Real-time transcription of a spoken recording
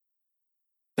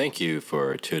Thank you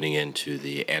for tuning in to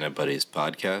the Antibodies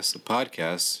podcast, the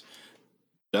podcast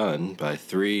done by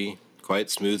three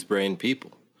quite smooth-brained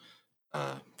people.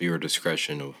 Viewer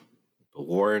discretion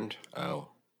warned.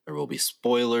 There will be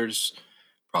spoilers,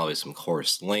 probably some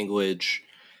coarse language,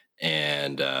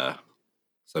 and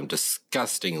some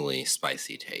disgustingly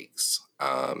spicy takes.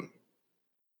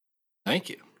 Thank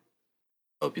you.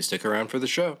 Hope you stick around for the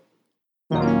show.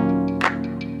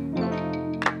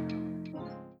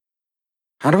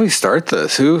 How do we start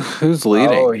this? Who's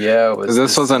leading? Oh yeah, because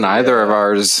this wasn't either of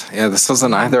ours. Yeah, this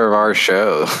wasn't either of our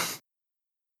show.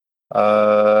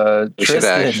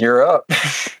 Tristan, you're up.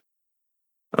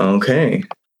 Okay.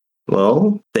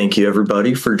 Well, thank you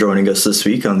everybody for joining us this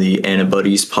week on the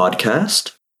Antibodies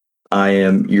podcast. I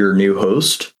am your new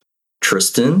host,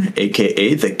 Tristan,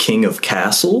 aka the King of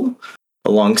Castle.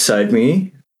 Alongside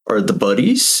me are the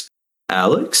buddies,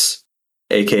 Alex,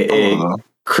 aka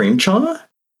Cream Chaw,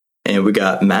 and we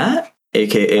got Matt,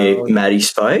 aka Matty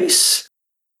Spice.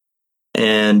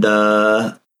 And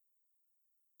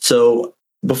so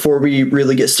before we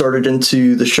really get started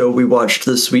into the show we watched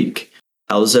this week,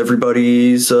 how's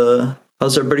everybody's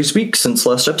week since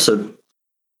last episode?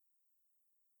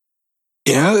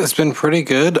 Yeah, it's been pretty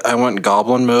good. I went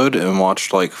goblin mode and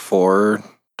watched like 4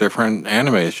 different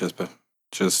animes.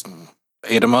 Just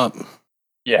ate them up.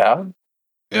 Yeah.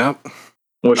 Yep.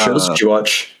 What shows did you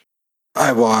watch?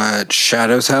 I watched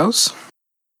Shadow's House.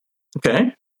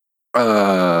 Okay.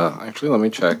 Actually, let me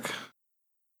check.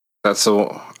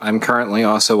 I'm currently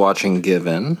also watching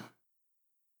Given.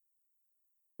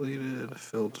 Completed,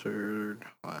 filtered,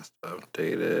 last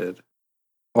updated.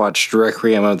 Watched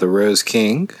Requiem of the Rose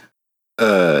King.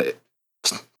 The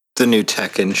new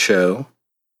Tekken show.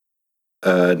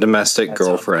 Domestic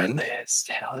Girlfriend.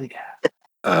 Hell yeah.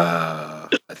 I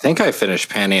think I finished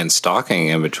Panty and Stalking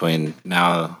in between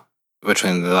the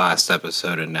last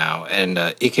episode and now, and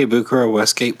Ikebukuro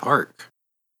Westgate Park.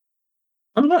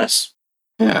 Oh, nice.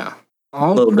 Yeah.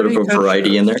 A little bit of a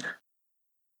variety in there.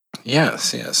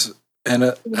 Yes. And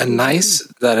a nice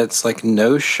that it's like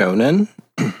no shonen.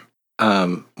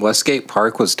 Westgate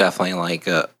Park was definitely like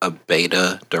a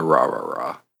beta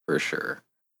Durarara for sure.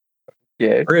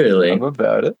 Yeah. Really? I'm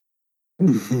about it.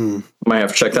 Might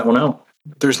have to check that one out.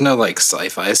 There's no like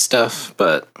sci-fi stuff,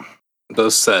 but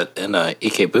both set in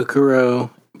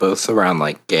Ikebukuro, both around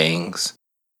like gangs.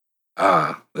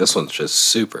 This one's just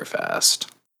super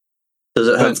fast. Does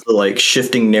it have the like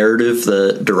shifting narrative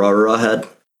that Durarara had?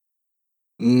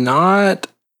 Not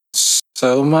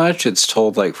so much. It's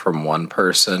told like from one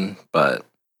person, but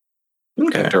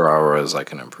Durarara is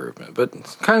like an improvement. But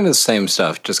it's kind of the same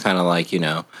stuff, just kind of like,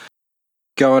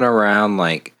 going around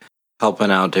like helping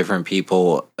out different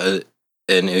people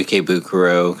in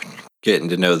Ikebukuro, getting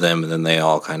to know them, and then they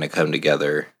all kind of come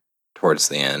together towards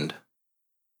the end.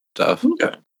 Stuff.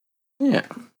 Okay. Yeah.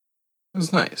 It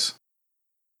was nice.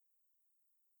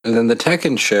 And then the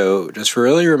Tekken show just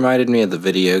really reminded me of the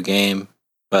video game,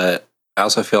 but I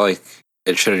also feel like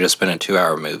it should have just been a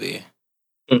 2-hour movie.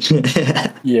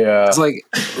 Yeah. It's like,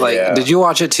 Did you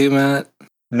watch it too, Matt?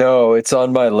 No, it's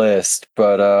on my list,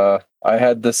 but I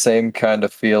had the same kind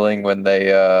of feeling when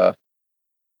they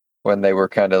were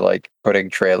kind of like putting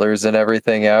trailers and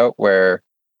everything out, where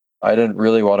I didn't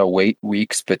really want to wait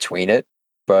weeks between it.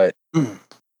 But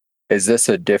is this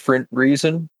a different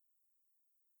reason?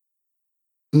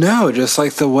 No, just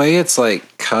like the way it's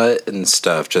like cut and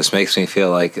stuff just makes me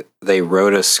feel like they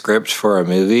wrote a script for a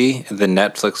movie, and then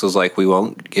Netflix was like, we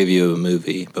won't give you a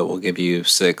movie, but we'll give you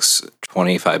 6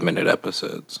 25-minute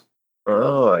episodes.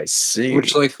 Oh, I see.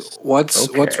 Which, like, what's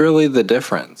really the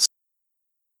difference?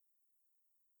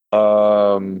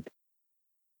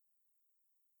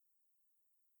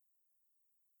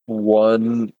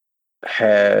 One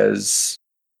has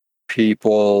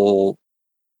people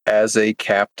as a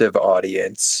captive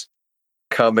audience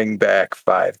coming back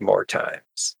 5 more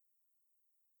times.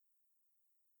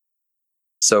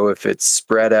 So if it's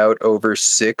spread out over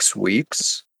 6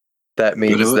 weeks, that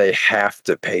means they have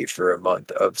to pay for a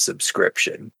month of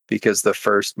subscription, because the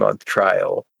first month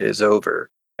trial is over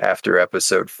after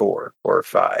episode 4 or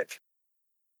 5.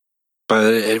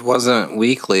 But it wasn't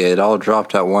weekly. It all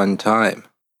dropped at one time.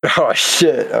 Oh,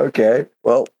 shit. Okay.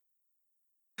 Well,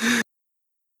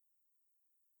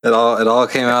 It all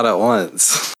came out at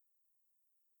once.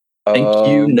 Thank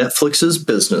you, Netflix's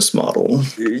business model.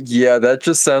 Yeah, that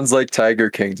just sounds like Tiger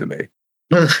King to me.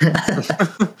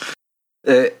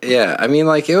 Yeah, I mean,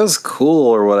 like, it was cool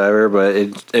or whatever, but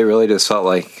it really just felt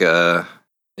like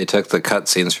they took the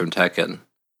cutscenes from Tekken,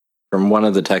 from one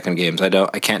of the Tekken games.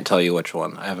 I can't tell you which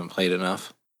one. I haven't played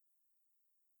enough.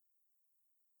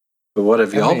 But what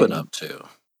have y'all been up to?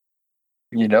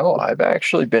 I've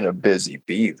actually been a busy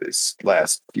bee this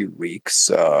last few weeks.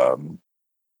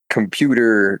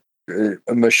 Computer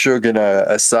Meshuggah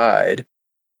aside,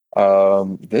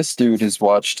 this dude has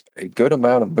watched a good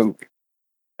amount of movies,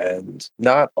 and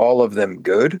not all of them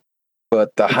good,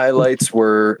 but the highlights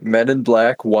were Men in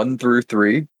Black 1 through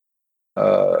 3,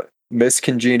 Miss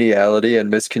Congeniality and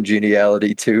Miss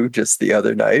Congeniality 2 just the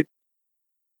other night.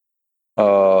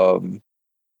 And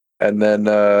then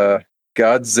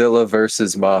Godzilla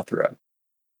versus Mothra.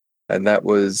 And that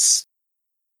was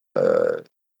the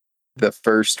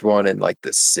first one in like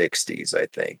the 60s, I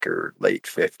think, or late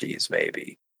 50s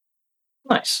maybe.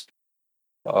 Nice.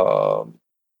 I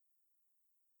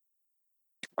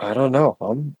don't know.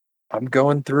 I'm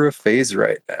going through a phase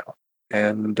right now,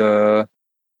 and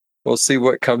we'll see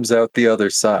what comes out the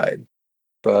other side.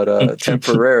 But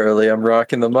temporarily, I'm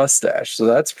rocking the mustache, so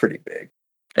that's pretty big.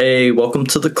 Hey, welcome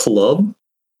to the club.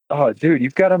 Oh, dude,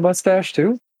 you've got a mustache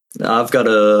too? I've got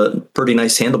a pretty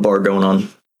nice handlebar going on.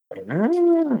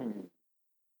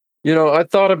 I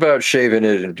thought about shaving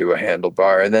it into a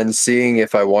handlebar and then seeing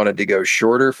if I wanted to go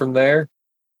shorter from there,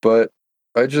 but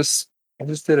I just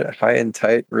did it high and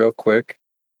tight real quick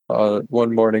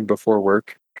one morning before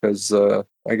work because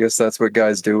I guess that's what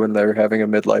guys do when they're having a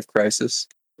midlife crisis.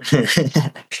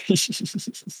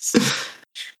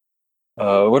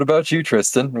 What about you,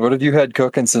 Tristan? What have you had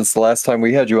cooking since the last time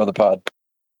we had you on the pod?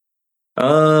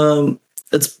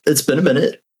 It's been a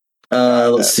minute.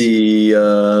 Let's see.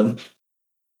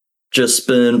 Just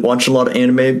been watching a lot of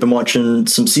anime. Been watching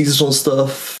some seasonal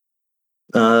stuff.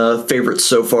 Favorite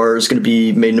so far is going to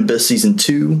be Made in Abyss season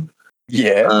 2.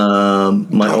 Yeah.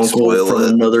 My uncle from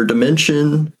another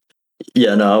dimension.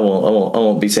 Yeah, no, I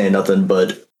won't be saying nothing,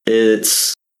 but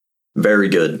it's very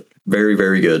good. Very,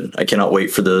 very good. I cannot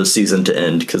wait for the season to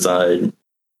end because I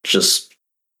just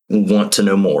want to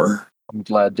know more. I'm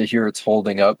glad to hear it's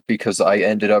holding up because I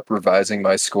ended up revising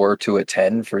my score to a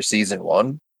 10 for season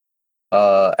 1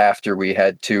 after we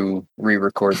had to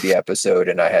re-record the episode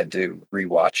and I had to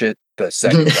rewatch it the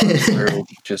second time through.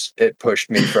 Just it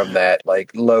pushed me from that like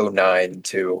low 9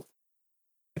 to.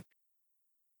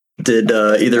 Did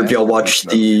either of y'all watch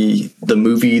the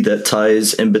movie that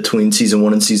ties in between season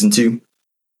 1 and season 2?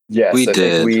 Yes, we I did.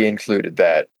 think we included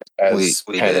that as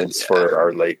we penance did, yeah. for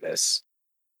our lateness.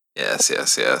 Yes.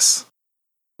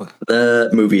 That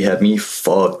movie had me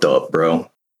fucked up,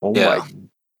 bro. Oh my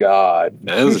god.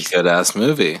 It was a good ass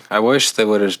movie. I wish they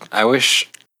would have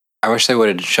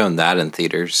shown that in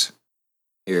theaters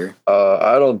here.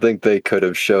 I don't think they could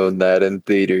have shown that in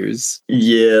theaters.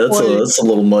 Yeah, that's a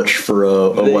little much for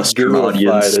a Western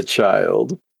audience. A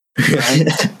child.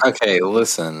 Okay,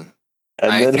 listen.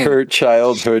 And her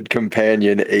childhood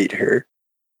companion ate her.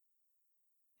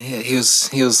 Yeah, he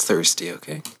was thirsty.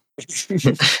 Okay. He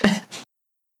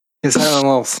was having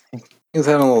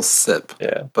a little sip.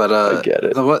 Yeah, but I get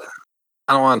it. I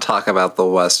don't want to talk about the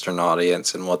Western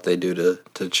audience and what they do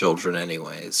to children,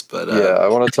 anyways. But yeah, I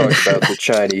want to talk about the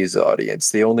Chinese audience,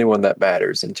 the only one that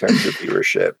matters in terms of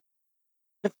viewership.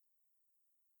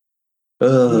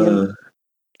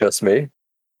 Just me.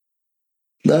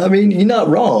 I mean, you're not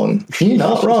wrong. You're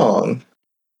not wrong.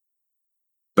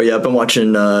 But yeah, I've been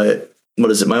watching.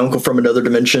 What is it? My Uncle from Another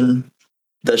Dimension.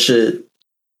 That shit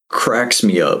cracks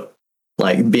me up.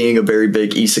 Like being a very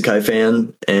big isekai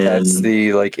fan, and that's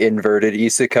the like inverted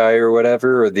isekai or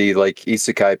whatever, or the like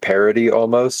isekai parody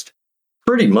almost.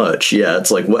 Pretty much, yeah.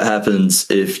 It's like what happens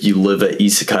if you live an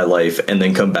isekai life and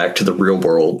then come back to the real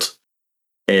world,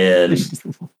 and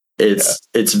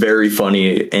it's very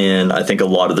funny, and I think a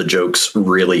lot of the jokes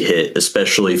really hit,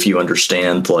 especially if you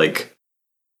understand like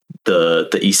the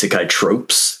isekai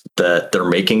tropes that they're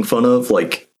making fun of.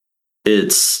 Like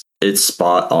it's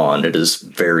spot on. It is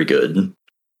very good.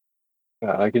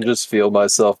 I can just feel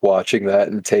myself watching that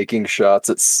and taking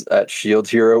shots at Shield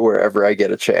Hero wherever I get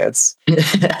a chance.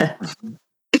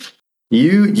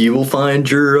 You will find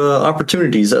your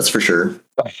opportunities, that's for sure.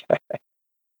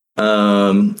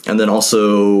 And then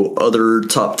also other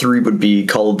top 3 would be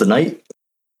Call of the Night.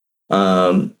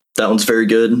 That one's very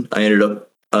good. I ended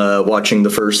up watching the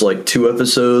first like 2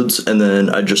 episodes, and then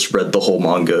I just read the whole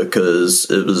manga because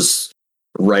it was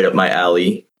right up my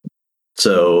alley.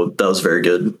 So that was very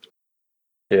good.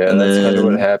 Yeah, and that's kind of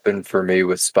what happened for me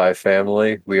with Spy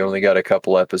Family. We only got a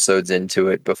couple episodes into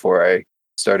it before I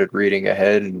started reading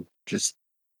ahead, and just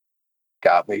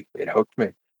got me. It hooked me.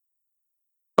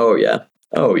 Oh yeah.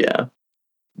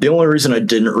 The only reason I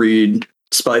didn't read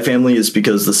Spy Family is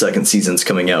because the second season's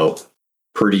coming out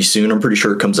pretty soon. I'm pretty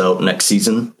sure it comes out next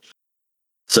season.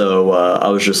 So I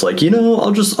was just like,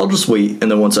 I'll just wait,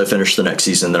 and then once I finish the next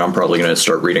season, then I'm probably going to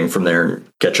start reading from there and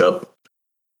catch up.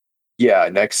 Yeah,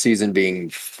 next season being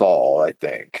fall, I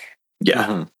think. Yeah.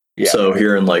 Mhm. Yeah. So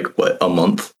here in like what, a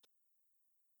month?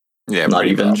 Yeah, Not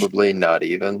pretty even. much. Probably not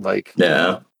even. Like,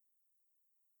 Yeah.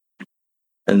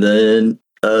 And then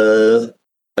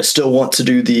I still want to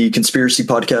do the conspiracy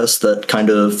podcast that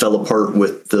kind of fell apart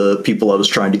with the people I was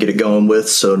trying to get it going with.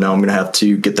 So now I'm going to have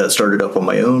to get that started up on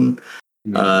my own.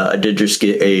 I did just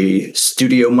get a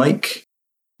studio mic.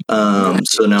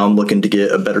 So now I'm looking to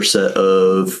get a better set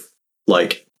of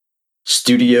like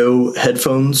studio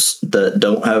headphones that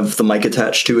don't have the mic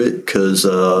attached to it, because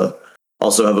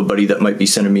also have a buddy that might be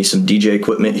sending me some DJ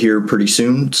equipment here pretty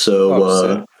soon.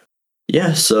 So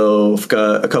yeah, so I've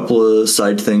got a couple of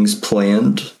side things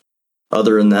planned.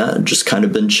 Other than that, just kind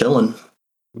of been chilling.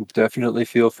 definitely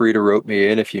feel free to rope me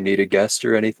in if you need a guest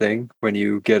or anything when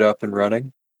you get up and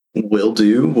running. Will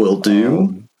do.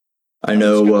 I was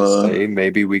know. gonna say,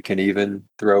 maybe we can even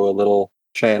throw a little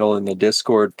channel in the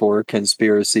Discord for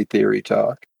conspiracy theory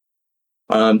talk.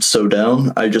 I'm so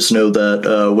down. I just know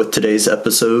that with today's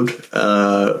episode,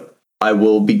 I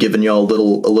will be giving y'all a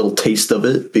little taste of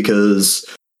it, because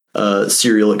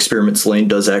Serial Experiments Lane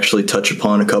does actually touch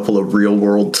upon a couple of real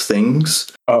world things.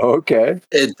 Oh, okay.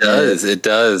 It does. It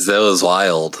does. That was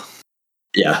wild.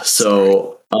 Yeah,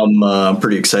 so I'm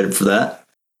pretty excited for that.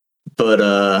 But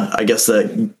I guess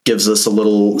that gives us a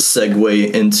little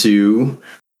segue into,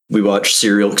 we watched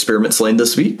Serial Experiments Lane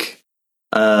this week.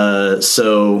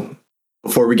 So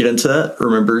before we get into that,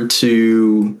 remember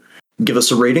to give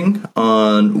us a rating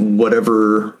on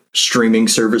whatever streaming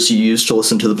service you use to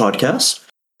listen to the podcast.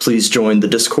 Please join the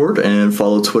Discord and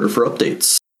follow Twitter for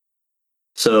updates.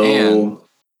 So, And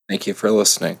thank you for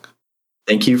listening.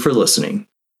 thank you for listening.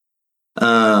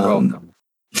 Welcome.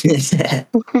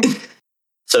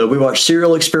 So we watched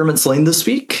Serial Experiments Lane this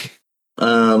week.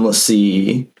 Let's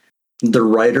see. The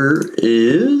writer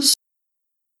is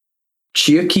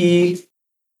Chiaki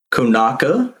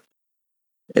Konaka.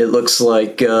 It looks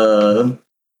like,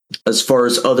 as far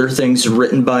as other things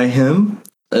written by him,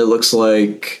 it looks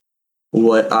like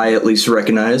what I at least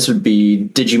recognize would be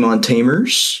Digimon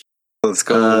Tamers. Let's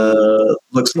go.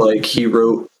 Looks like he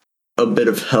wrote a bit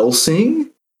of Hellsing.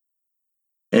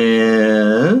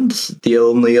 And the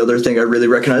only other thing I really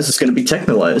recognize is going to be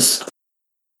Technolize.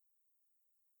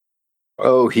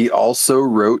 Oh, he also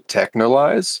wrote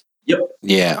Technolize? Yep.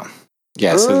 Yeah.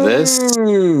 Yeah. So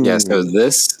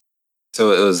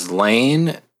so it was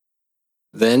Lane,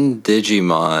 then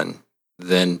Digimon,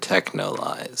 then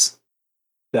Technolize.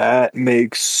 That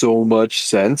makes so much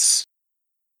sense.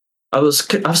 I was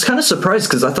kind of surprised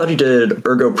because I thought he did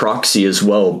Ergo Proxy as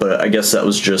well, but I guess that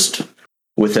was just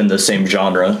within the same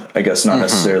genre. I guess not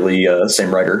necessarily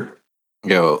same writer.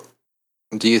 Yo,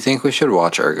 do you think we should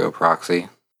watch Ergo Proxy?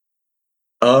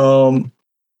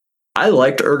 I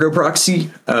liked Ergo Proxy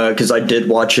because I did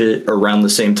watch it around the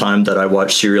same time that I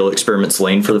watched Serial Experiments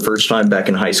Lane for the first time back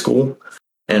in high school.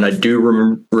 And I do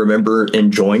remember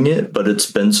enjoying it, but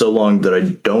it's been so long that I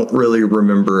don't really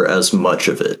remember as much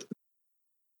of it.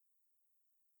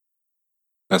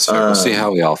 That's fair. We'll see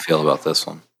how we all feel about this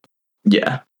one.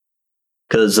 Yeah.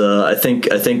 Because I think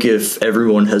if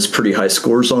everyone has pretty high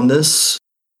scores on this,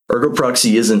 Ergo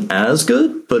Proxy isn't as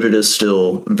good, but it is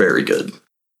still very good.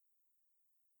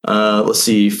 Let's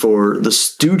see. For the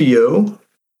studio,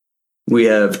 we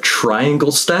have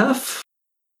Triangle Staff.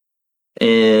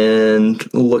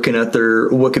 And looking at their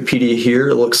Wikipedia here,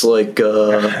 it looks like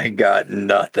I got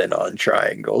nothing on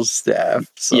Triangle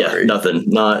Staff. Sorry. Yeah, nothing.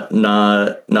 Not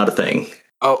a thing.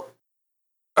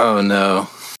 Oh no.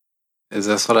 Is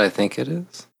this what I think it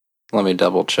is? Let me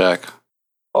double check.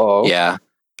 Oh. Yeah.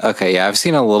 Okay, yeah, I've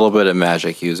seen a little bit of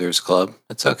Magic Users Club.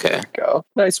 It's okay. There you go.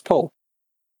 Nice pull.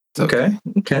 It's okay.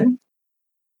 Okay.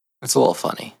 It's a little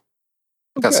funny.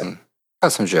 Got some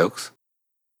jokes.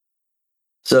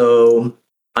 So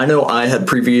I know I had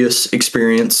previous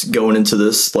experience going into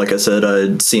this. Like I said,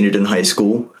 I'd seen it in high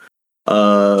school.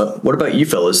 What about you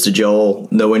fellas? Did y'all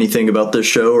know anything about this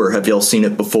show, or have y'all seen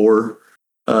it before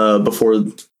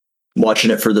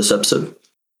watching it for this episode?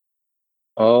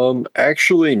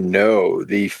 Actually, no.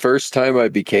 The first time I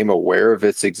became aware of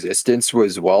its existence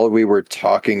was while we were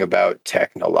talking about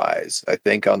Technolize, I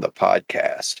think on the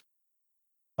podcast.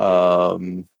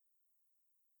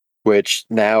 Which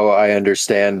now I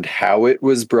understand how it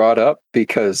was brought up,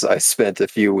 because I spent a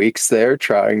few weeks there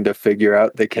trying to figure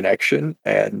out the connection,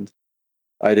 and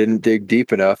I didn't dig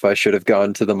deep enough. I should have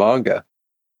gone to the manga.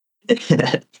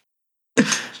 Got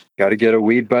to get a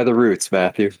weed by the roots,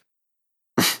 Matthew.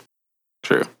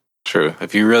 True.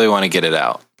 If you really want to get it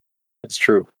out. It's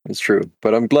true.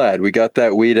 But I'm glad we got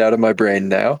that weed out of my brain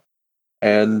now.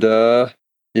 And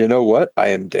You know what? I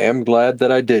am damn glad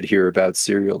that I did hear about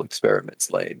Serial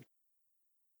Experiments Lane.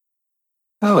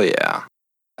 Oh yeah.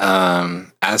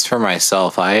 As for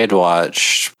myself, I had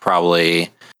watched probably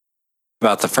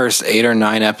about the first 8 or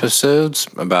 9 episodes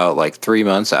about like 3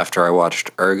 months after I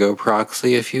watched Ergo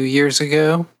Proxy a few years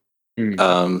ago.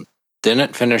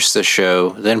 Didn't finish the show,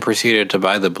 then proceeded to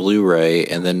buy the Blu-ray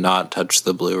and then not touch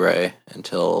the Blu-ray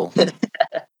until it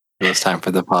was time for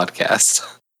the podcast.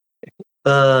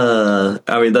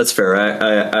 I mean, that's fair.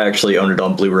 I actually own it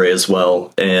on Blu-ray as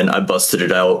well, and I busted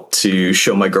it out to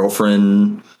show my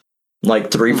girlfriend like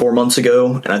 3-4 months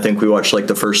ago, and I think we watched like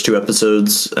the first 2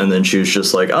 episodes, and then she was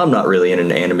just like, I'm not really in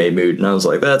an anime mood, and I was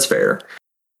like, that's fair.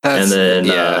 And then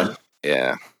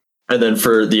yeah. And then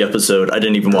for the episode, I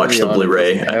didn't even watch the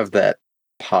Blu-ray. Have that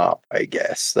pop, I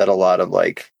guess, that a lot of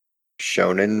like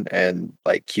shonen and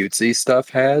like cutesy stuff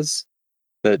has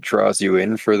that draws you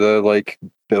in for the like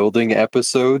building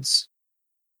episodes.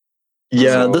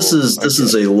 Yeah, this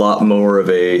is a lot more of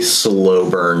a slow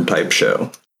burn type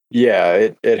show.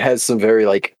 Yeah, it has some very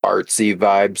like artsy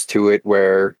vibes to it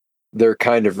where they're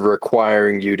kind of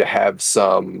requiring you to have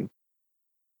some,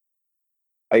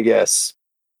 I guess,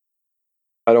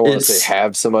 I don't want to say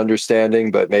have some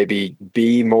understanding, but maybe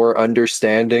be more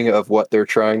understanding of what they're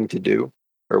trying to do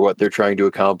or what they're trying to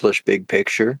accomplish big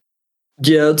picture.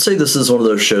 Yeah, I'd say this is one of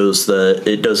those shows that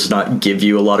it does not give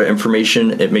you a lot of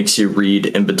information. It makes you read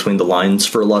in between the lines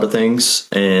for a lot of things.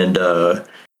 And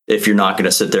if you're not going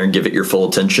to sit there and give it your full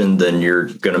attention, then you're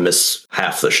going to miss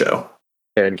half the show.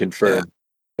 And confirm. Yeah.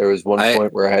 There was one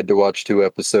point where I had to watch 2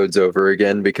 episodes over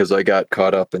again because I got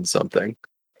caught up in something.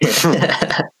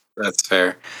 That's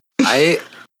fair.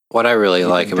 What I really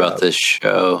like about this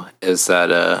show is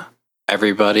that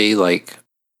everybody like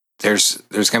there's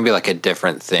gonna be like a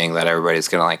different thing that everybody's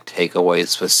gonna like take away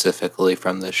specifically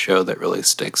from this show that really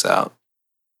sticks out,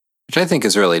 which I think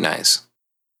is really nice.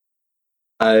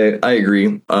 I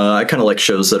agree. I kind of like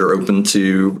shows that are open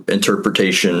to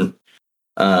interpretation,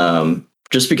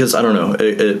 just because I don't know,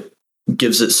 it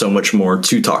gives it so much more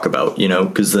to talk about, you know,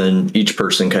 because then each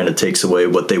person kind of takes away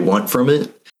what they want from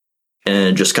it.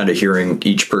 And just kind of hearing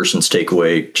each person's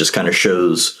takeaway just kind of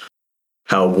shows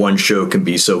how one show can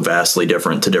be so vastly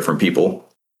different to different people.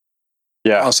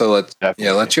 Yeah. Also, let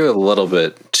you a little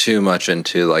bit too much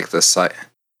into like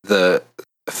the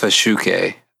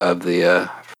fashuke of the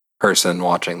person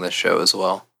watching this show as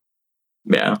well.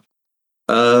 Yeah.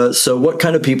 So what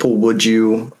kind of people would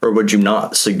you or would you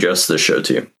not suggest this show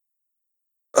to?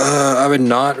 I would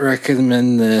not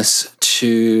recommend this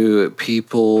to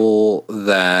people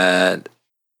that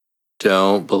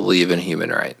don't believe in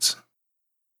human rights.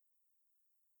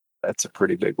 That's a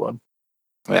pretty big one.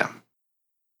 Yeah.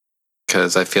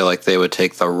 Because I feel like they would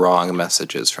take the wrong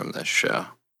messages from this show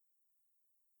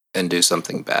and do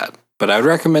something bad. But I would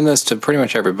recommend this to pretty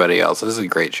much everybody else. This is a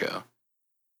great show.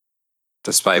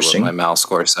 Despite what my mouse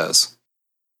score says.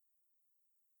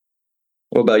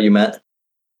 What about you, Matt?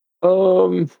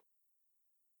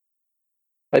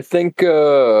 I think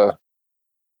people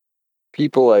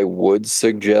I would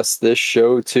suggest this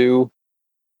show to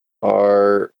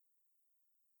are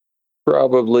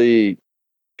probably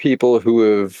people who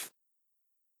have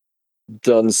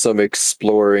done some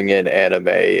exploring in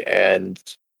anime and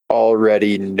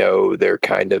already know they're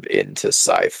kind of into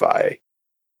sci-fi.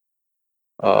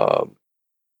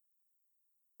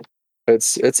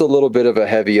 It's a little bit of a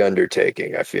heavy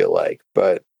undertaking, I feel like,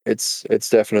 but it's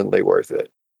definitely worth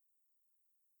it.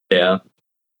 Yeah.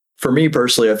 For me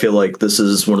personally, I feel like this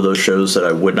is one of those shows that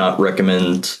I would not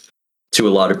recommend to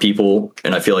a lot of people.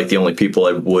 And I feel like the only people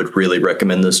I would really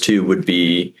recommend this to would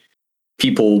be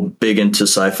people big into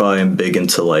sci-fi and big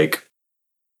into like,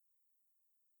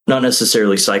 not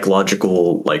necessarily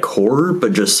psychological like horror,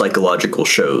 but just psychological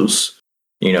shows,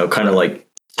 you know, kind of like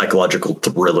psychological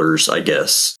thrillers, I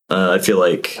guess. I feel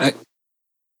like, I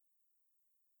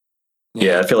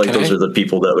feel like those are the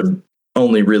people that would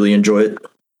only really enjoy it.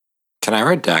 Can I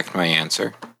redact my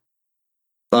answer?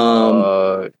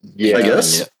 Yeah, I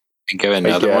guess. And give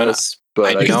another one.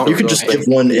 But you could just give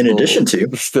one in addition to.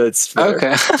 That's fair.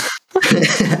 Okay.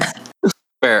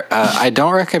 Fair. I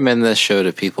don't recommend this show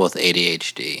to people with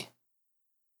ADHD.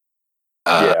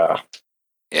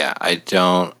 Yeah, I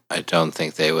don't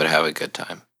think they would have a good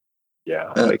time.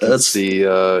 Yeah, I can see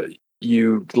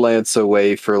you glance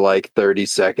away for like 30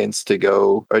 seconds to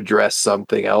go address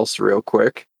something else real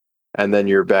quick, and then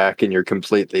you're back and you're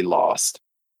completely lost.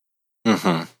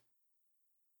 Mm-hmm.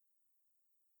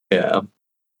 Yeah.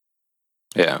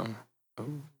 Yeah.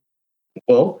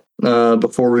 Well,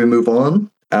 before we move on,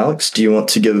 Alex, do you want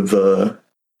to give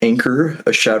Anchor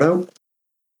a shout out?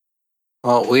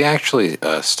 Well, we actually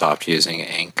stopped using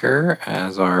Anchor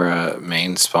as our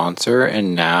main sponsor,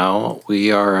 and now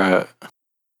we're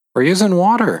using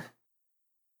Water.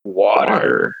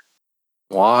 Water.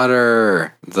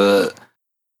 Water, the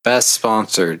best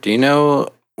sponsor. Do you know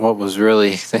what was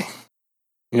really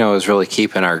was really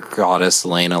keeping our goddess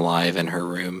Lane alive in her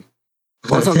room?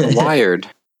 It wasn't the Wired.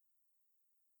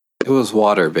 It was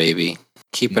Water, baby.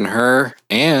 Keeping her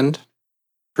and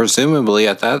presumably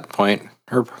at that point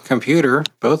her computer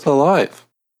both alive.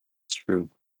 It's true.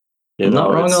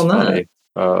 Not wrong on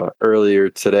that. Earlier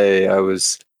today, I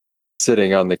was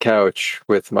sitting on the couch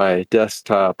with my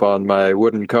desktop on my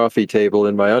wooden coffee table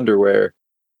in my underwear,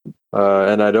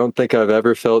 and I don't think I've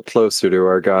ever felt closer to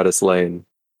our goddess Lane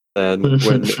than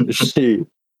when she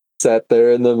sat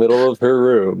there in the middle of her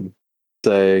room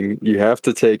saying, "You have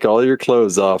to take all your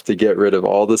clothes off to get rid of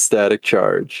all the static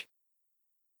charge."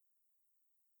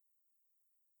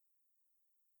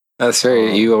 That's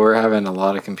right. You were having a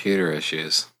lot of computer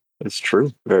issues. It's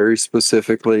true. Very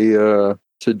specifically to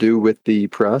do with the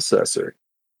processor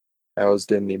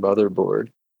housed in the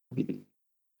motherboard. The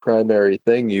primary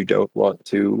thing you don't want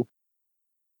to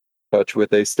touch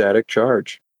with a static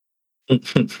charge.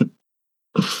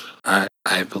 I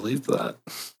believe that.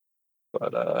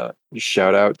 But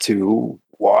shout out to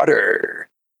Water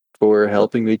for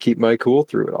helping me keep my cool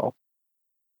through it all.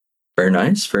 Very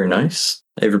nice, very nice.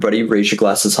 Everybody raise your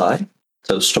glasses high.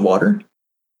 Toast to Water.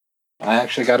 I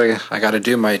actually gotta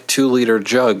do my 2-liter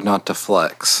jug not to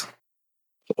flex.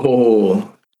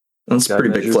 Oh, that's a pretty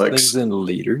big Measures flex. things in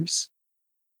liters.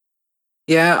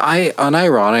 Yeah, I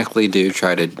unironically do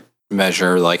try to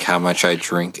measure like how much I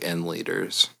drink in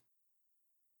liters.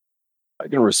 I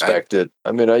can respect it.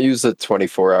 I mean, I use a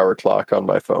 24-hour clock on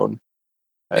my phone.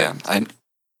 Yeah,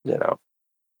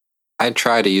 I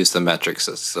try to use the metric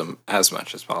system as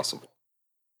much as possible.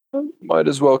 Might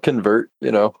as well convert,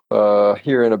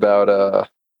 here in about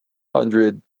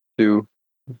 100 to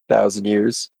 1,000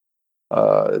 years.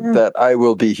 That I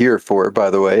will be here for, by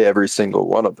the way, every single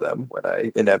one of them when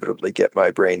I inevitably get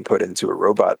my brain put into a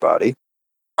robot body.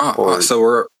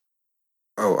 So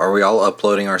are we all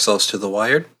uploading ourselves to the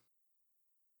Wired?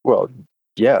 Well,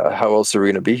 yeah, how else are we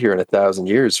going to be here in 1,000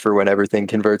 years for when everything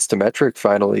converts to metric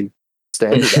finally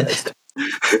standardized?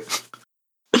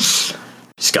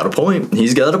 He's got a point.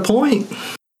 He's got a point.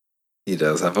 He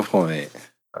does have a point.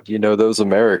 Those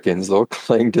Americans, they'll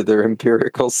cling to their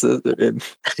imperial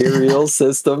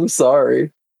system.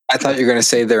 Sorry. I thought you were going to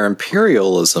say their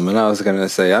imperialism, and I was going to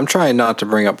say, I'm trying not to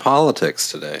bring up politics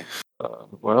today.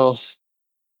 Well,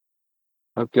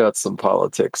 I've got some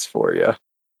politics for you.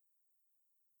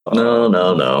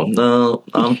 No.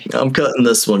 I'm cutting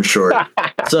this one short.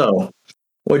 So,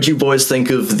 what'd you boys think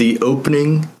of the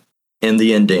opening and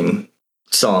the ending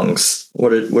songs? What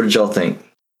did y'all think?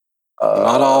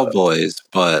 Not all boys,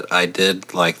 but I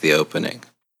did like the opening.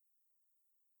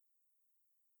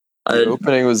 The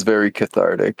opening was very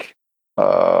cathartic.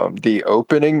 The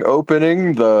opening,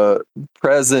 the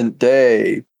present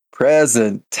day,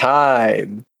 present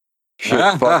time,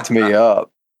 shit fucked me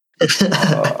up.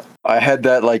 I had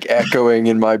that like echoing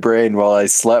in my brain while I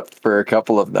slept for a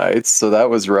couple of nights, so that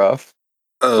was rough.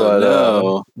 Oh,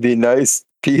 no. The nice,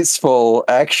 peaceful,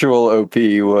 actual OP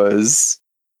was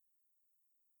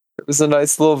a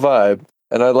nice little vibe.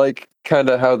 And I like kind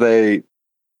of how the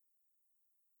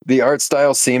art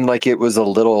style seemed like it was a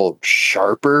little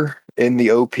sharper in the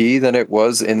OP than it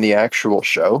was in the actual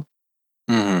show.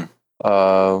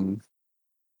 Mm-hmm.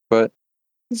 But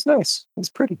it's nice. It's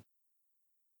pretty.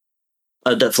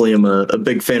 I definitely am a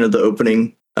big fan of the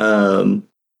opening.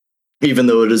 Even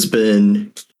though it has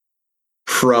been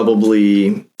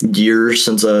probably years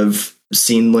since I've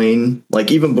seen Lane,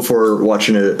 like even before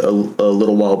watching it a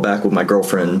little while back with my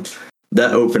girlfriend,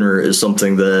 that opener is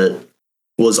something that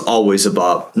was always a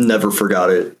bop. Never forgot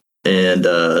it. And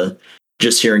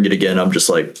just hearing it again, I'm just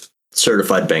like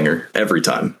certified banger every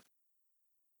time.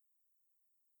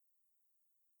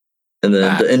 And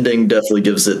then the ending definitely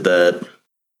gives it that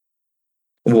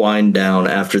wind down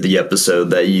after the episode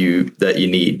that you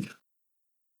need.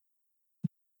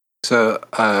 So,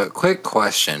 quick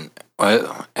question: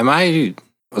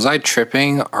 was I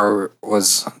tripping, or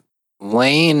was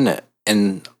Lane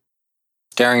and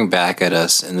staring back at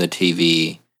us in the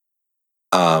TV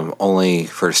only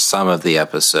for some of the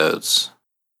episodes,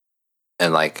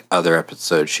 and like other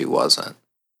episodes she wasn't?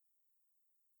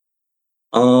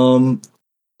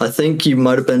 I think you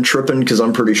might have been tripping because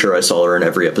I'm pretty sure I saw her in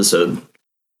every episode.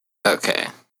 Okay.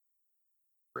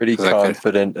 Pretty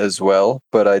confident as well,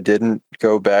 but I didn't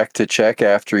go back to check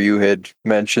after you had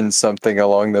mentioned something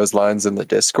along those lines in the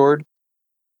Discord.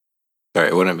 Sorry,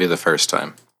 it wouldn't be the first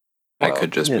time. I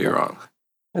could just be wrong.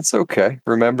 It's okay.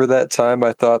 Remember that time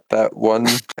I thought that one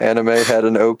anime had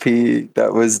an OP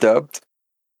that was dubbed?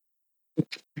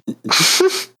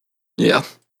 Yeah.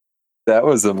 That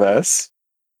was a mess.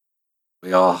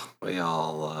 We all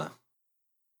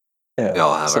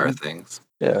have our things.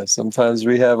 Yeah, sometimes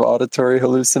we have auditory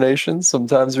hallucinations,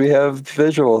 sometimes we have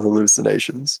visual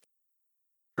hallucinations.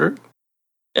 Sure.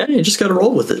 Yeah, you just gotta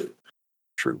roll with it.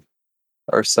 True.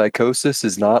 Our psychosis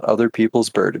is not other people's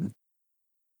burden.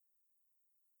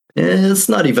 It's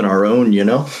not even our own, you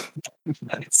know?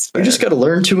 That's fair. You just gotta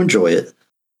learn to enjoy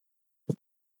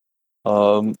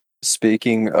it.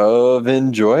 Speaking of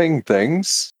enjoying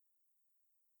things,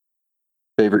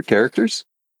 favorite characters?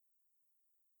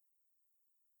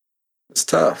 It's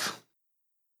tough,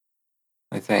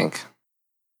 I think.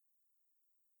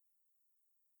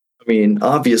 I mean,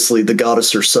 obviously, the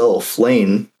goddess herself,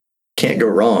 Lane, can't go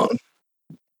wrong.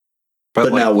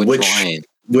 But like, now,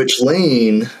 which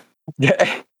Lane?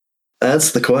 Yeah.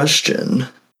 That's the question.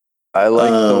 I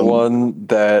like the one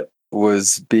that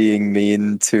was being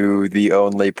mean to the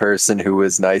only person who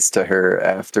was nice to her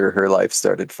after her life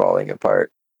started falling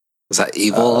apart. Was that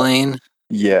Evil Lane?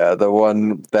 Yeah, the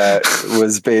one that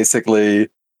was basically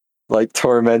like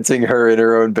tormenting her in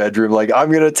her own bedroom, like,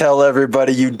 I'm gonna tell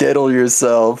everybody you diddle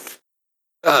yourself.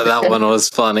 Oh, that one was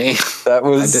funny. That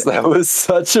was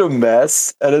such a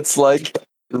mess, and it's like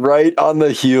right on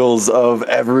the heels of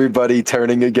everybody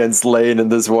turning against Lane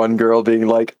and this one girl being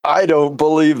like, I don't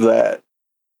believe that.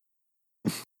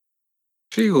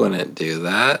 She wouldn't do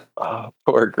that. Oh,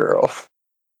 poor girl.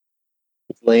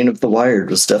 Lane of the Wired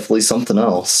was definitely something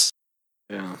else.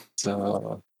 Yeah.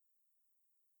 So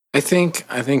I think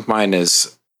mine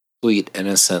is Sweet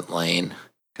Innocent Lane,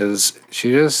 because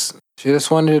she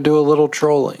just wanted to do a little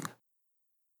trolling.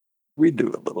 we do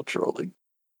a little trolling.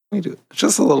 We do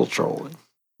just a little trolling.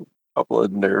 A couple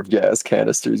of nerve gas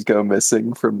canisters go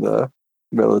missing from the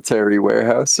military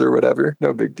warehouse or whatever.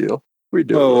 No big deal. We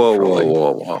do.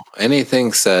 Whoa.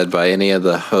 Anything said by any of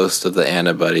the hosts of the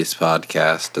Antibodies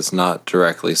podcast does not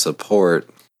directly support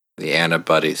the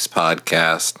Antibodies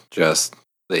podcast, just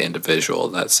the individual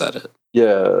that said it.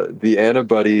 Yeah, the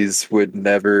Antibodies would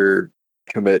never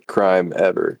commit crime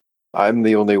ever. I'm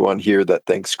the only one here that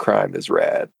thinks crime is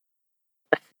rad.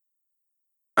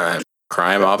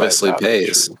 Crime obviously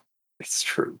pays. It's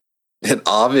true. It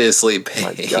obviously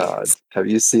pays. My God, have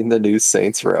you seen the new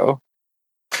Saints Row?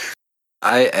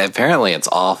 Apparently it's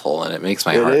awful and it makes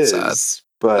my heart sad.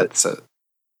 But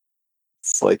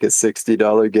it's like a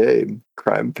 $60 game.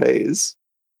 Crime pays.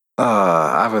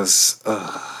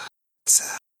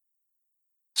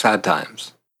 Sad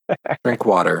times. Drink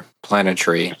water, plant a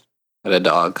tree, pet a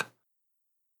dog.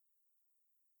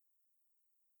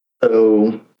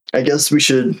 So I guess we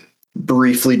should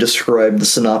briefly describe the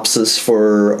synopsis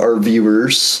for our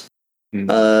viewers.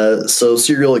 So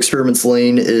Serial Experiments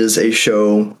Lane is a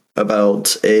show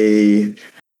about a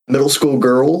middle school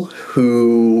girl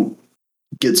who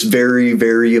gets very,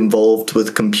 very involved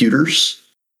with computers.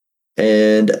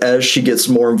 And as she gets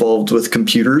more involved with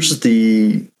computers,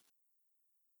 the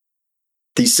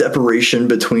separation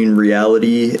between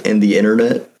reality and the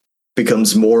internet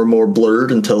becomes more and more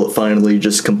blurred until it finally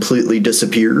just completely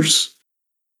disappears.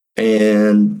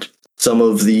 And some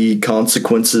of the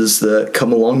consequences that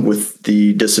come along with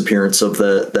the disappearance of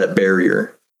that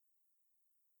barrier.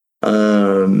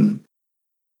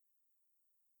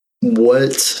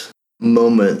 What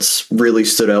moments really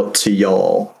stood out to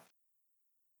y'all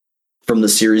from the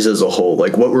series as a whole?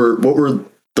 Like, what were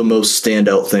the most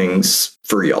standout things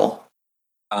for y'all?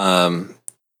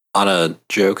 On a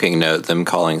joking note, them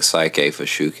calling Psyche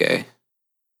Fashuke.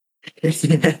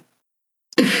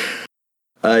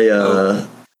 Oh,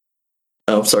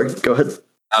 sorry. Go ahead.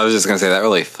 I was just gonna say that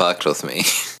really fucked with me,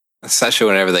 especially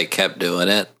whenever they kept doing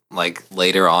it, like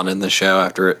later on in the show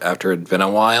after it had been a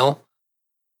while.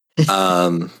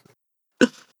 The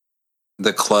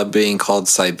club being called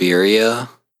Siberia,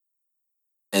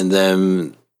 and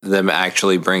them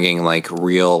actually bringing like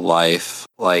real life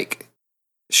like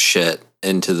shit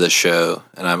into the show,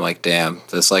 and I'm like, damn,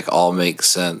 this like all makes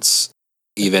sense,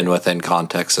 even within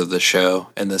context of the show,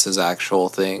 and this is actual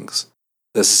things.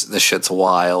 This shit's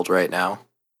wild right now.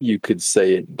 You could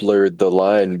say it blurred the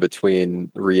line between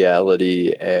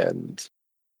reality and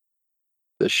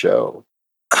the show.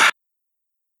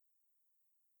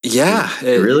 Yeah,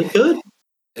 it really could.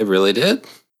 It really did.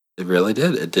 It really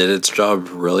did. It did its job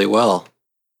really well.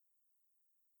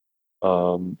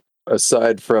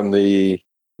 Aside from the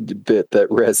bit that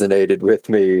resonated with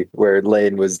me where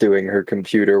Lane was doing her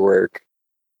computer work,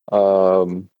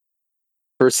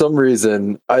 for some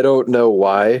reason, I don't know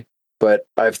why, but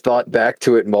I've thought back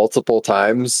to it multiple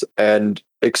times and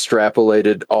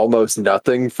extrapolated almost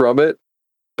nothing from it.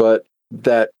 But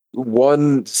that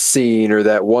one scene or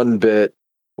that one bit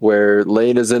where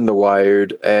Lane is in the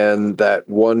Wired and that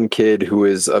one kid who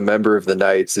is a member of the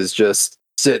Knights is just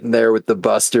sitting there with the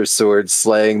Buster Sword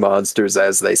slaying monsters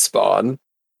as they spawn.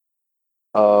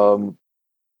 I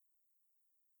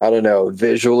don't know,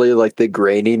 visually, like the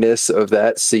graininess of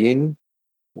that scene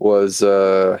was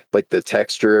like the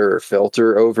texture or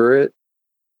filter over it.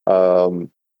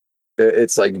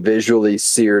 It's like visually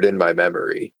seared in my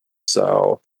memory.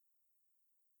 So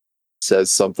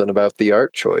says something about the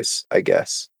art choice, I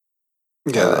guess.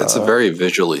 Yeah, it's a very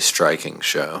visually striking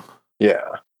show.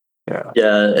 Yeah.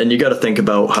 Yeah, and you got to think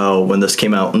about how when this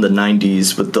came out in the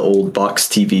 90s with the old box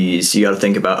TVs, you got to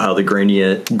think about how the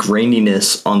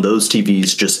graininess on those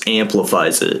TVs just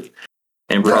amplifies it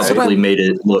and probably made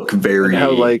it look very... And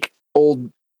how like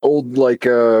old like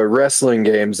wrestling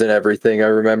games and everything, I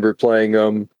remember playing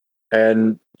them,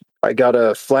 and I got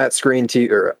a flat screen TV,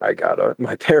 or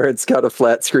my parents got a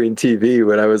flat screen TV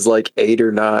when I was like 8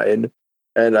 or 9,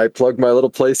 and I plugged my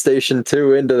little PlayStation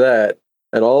 2 into that.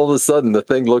 And all of a sudden, the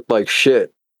thing looked like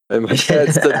shit. And my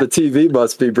dad said the TV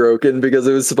must be broken because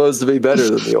it was supposed to be better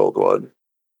than the old one.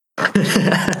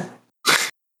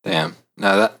 Damn.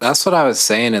 No, that's what I was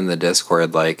saying in the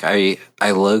Discord. Like, I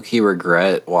low-key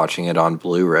regret watching it on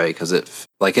Blu-ray because it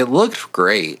looked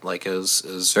great. Like, it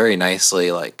was very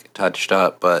nicely, like, touched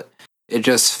up, but it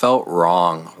just felt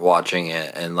wrong watching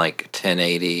it in, like,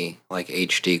 1080, like,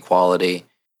 HD quality.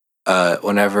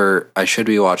 Whenever I should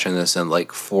be watching this in like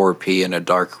 4P in a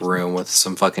dark room with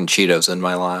some fucking Cheetos in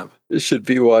my lap. You should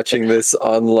be watching this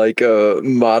on like a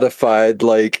modified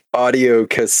like audio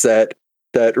cassette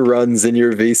that runs in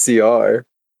your VCR.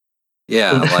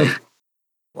 Yeah,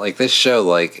 like this show,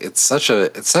 like it's such a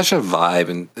vibe,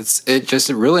 and it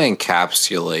really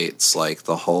encapsulates like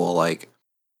the whole like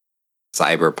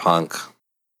cyberpunk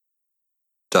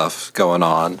stuff going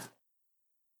on.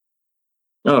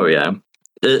 Oh yeah.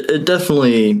 It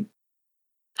definitely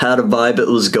had a vibe it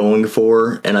was going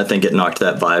for, and I think it knocked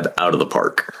that vibe out of the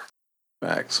park.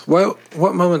 Max, what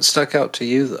moment stuck out to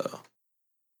you though?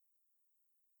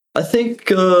 I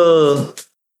think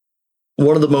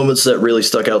one of the moments that really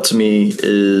stuck out to me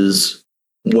is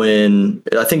when,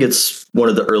 I think it's one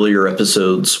of the earlier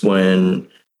episodes when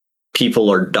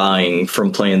people are dying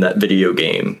from playing that video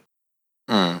game.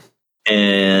 And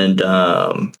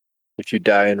if you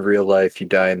die in real life, you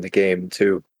die in the game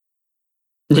too.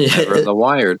 Never the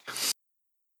Wired.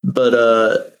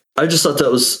 But I just thought that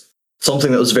was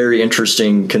something that was very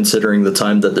interesting considering the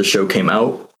time that the show came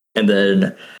out, and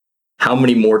then how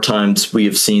many more times we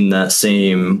have seen that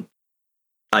same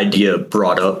idea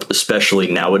brought up,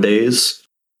 especially nowadays.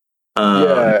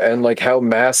 And like how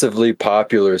massively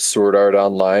popular Sword Art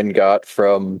Online got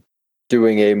from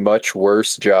doing a much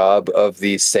worse job of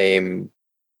the same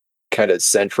kind of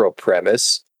central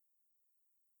premise,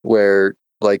 where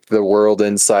like the world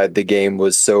inside the game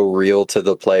was so real to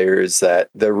the players that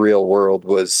the real world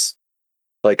was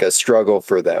like a struggle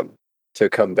for them to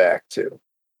come back to.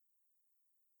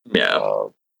 Yeah.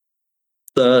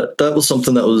 That was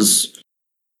something that was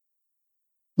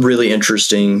really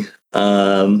interesting.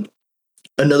 Another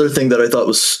thing that I thought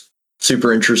was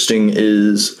super interesting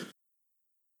is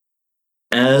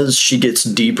as she gets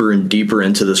deeper and deeper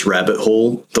into this rabbit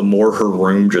hole, the more her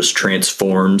room just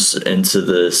transforms into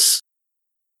this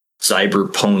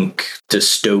cyberpunk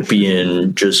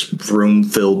dystopian just room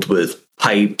filled with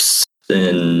pipes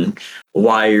and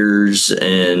wires,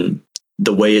 and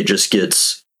the way it just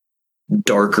gets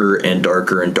darker and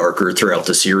darker and darker throughout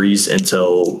the series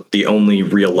until the only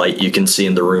real light you can see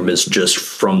in the room is just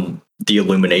from the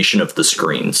illumination of the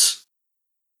screens.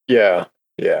 Yeah.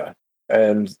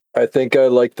 And I think I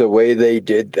like the way they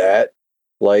did that.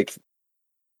 Like,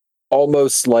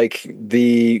 almost like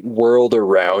the world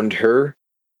around her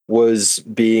was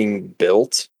being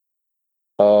built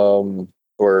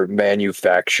or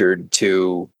manufactured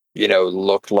to,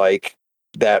 look like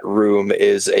that room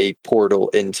is a portal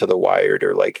into the Wired,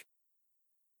 or like,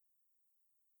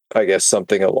 I guess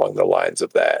something along the lines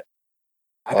of that.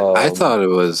 I thought it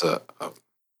was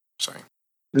sorry.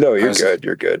 No, you're good.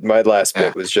 You're good. My last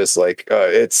bit was just like,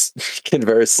 it's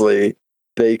conversely,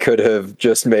 they could have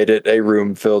just made it a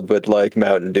room filled with like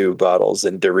Mountain Dew bottles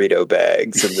and Dorito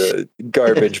bags, and the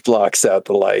garbage blocks out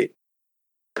the light.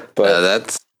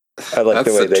 But I like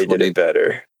the way they did it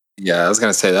better. Yeah, I was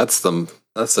gonna say that's the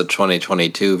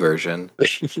 2022 version.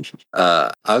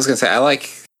 I was gonna say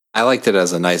I liked it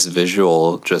as a nice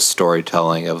visual, just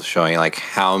storytelling of showing like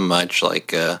how much like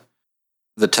the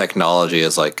technology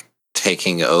is like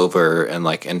taking over and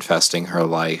like infesting her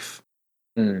life.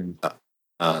 Hmm.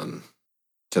 To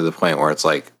the point where it's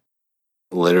like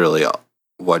literally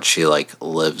what she like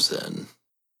lives in.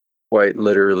 Quite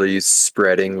literally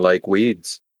spreading like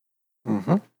weeds.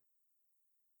 Mm-hmm.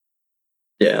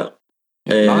 Yeah.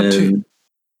 Not too.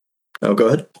 Oh, go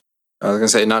ahead. I was gonna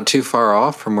say not too far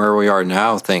off from where we are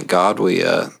now. Thank God we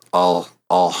all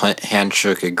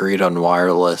handshook agreed on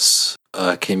wireless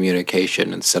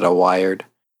communication instead of wired.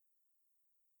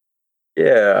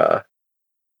 Yeah.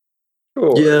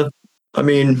 Sure. Yeah. I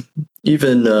mean,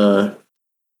 even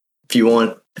if you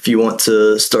want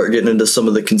to start getting into some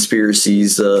of the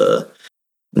conspiracies,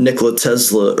 Nikola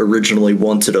Tesla originally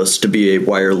wanted us to be a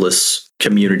wireless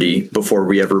community before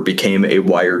we ever became a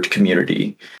wired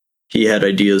community. He had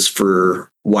ideas for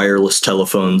wireless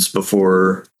telephones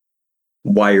before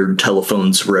wired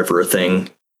telephones were ever a thing.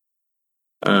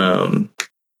 And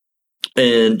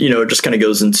it just kind of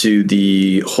goes into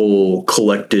the whole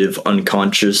collective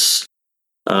unconscious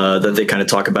that they kind of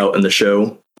talk about in the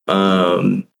show,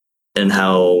 and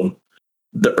how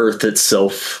the Earth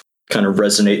itself kind of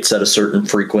resonates at a certain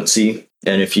frequency,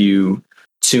 and if you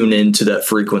tune into that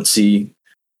frequency,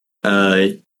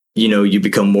 you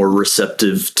become more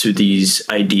receptive to these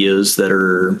ideas that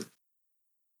are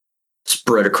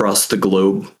spread across the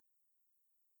globe.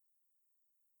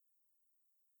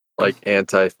 Like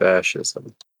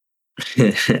anti-fascism.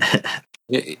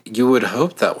 You would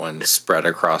hope that one spread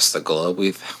across the globe.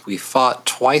 We fought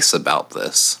twice about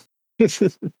this.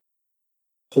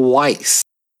 Twice.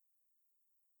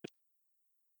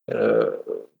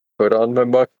 Put on my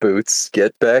muck boots,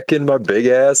 get back in my big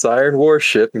ass iron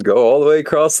warship, and go all the way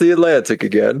across the Atlantic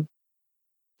again.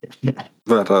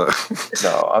 But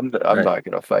No, I'm Right. not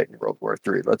gonna fight in World War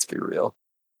III. Let's be real.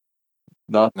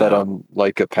 Not that I'm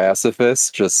like a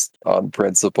pacifist, just on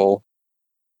principle.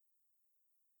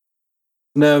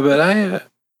 no, but I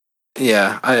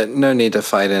no need to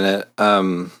fight in it.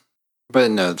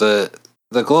 But no, the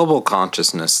global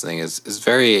consciousness thing is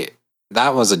very.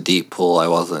 That was a deep pull I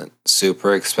wasn't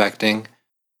super expecting.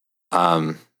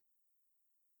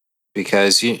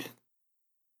 Because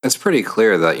it's pretty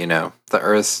clear that the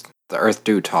Earth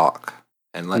do talk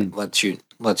and lets you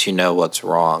know what's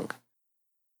wrong.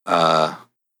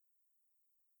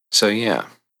 So yeah.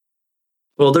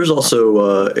 Well, there's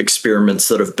also experiments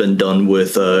that have been done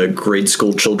with grade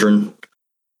school children,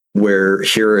 where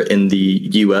here in the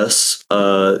US,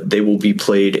 they will be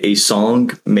played a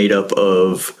song made up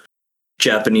of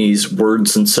Japanese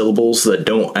words and syllables that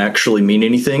don't actually mean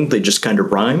anything. They just kind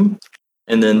of rhyme.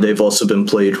 And then they've also been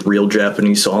played real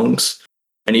Japanese songs.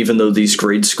 And even though these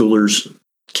grade schoolers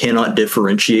cannot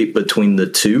differentiate between the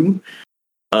two,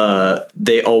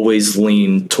 they always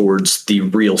lean towards the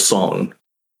real song.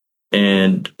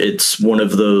 And it's one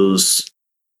of those,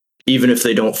 even if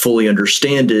they don't fully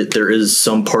understand it, there is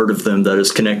some part of them that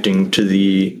is connecting to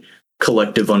the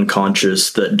collective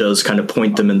unconscious that does kind of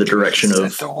point them in the direction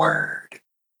of the word.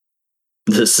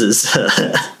 This is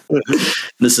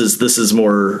this is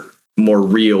more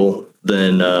real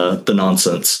than the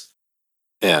nonsense.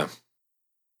 Yeah.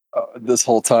 This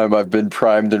whole time I've been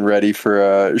primed and ready for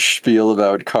a spiel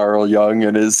about Carl Jung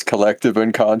and his collective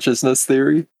unconsciousness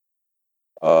theory.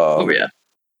 Yeah,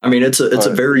 I mean it's a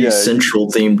very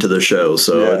central theme to the show,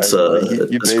 so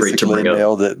it's great to bring up.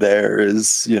 Nailed it. There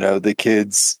is the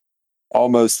kids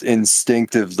almost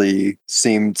instinctively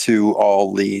seem to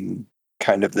all lean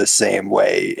kind of the same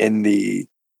way in the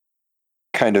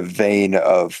kind of vein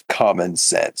of common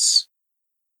sense.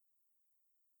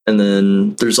 And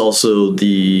then there's also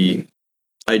the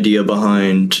idea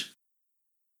behind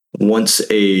once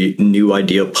a new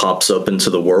idea pops up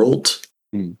into the world,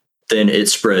 then it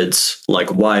spreads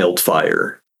like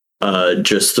wildfire,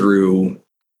 just through,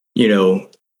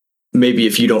 maybe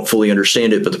if you don't fully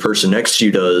understand it, but the person next to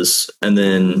you does. And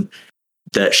then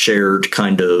that shared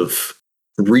kind of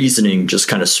reasoning just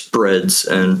kind of spreads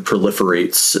and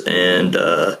proliferates, and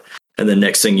then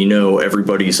next thing you know,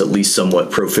 everybody's at least somewhat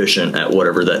proficient at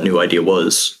whatever that new idea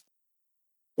was.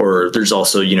 Or there's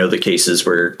also the cases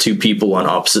where two people on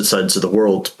opposite sides of the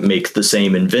world make the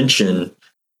same invention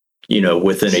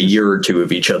within a year or two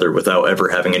of each other without ever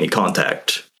having any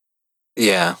contact.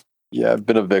 Yeah I've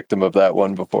been a victim of that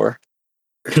one before.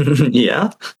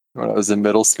 Yeah, when I was in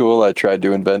middle school, I tried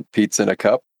to invent pizza in a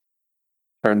cup.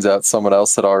 Turns out someone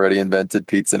else had already invented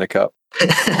pizza in a cup.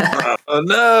 Oh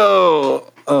no.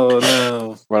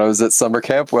 When I was at summer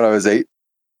camp when I was 8,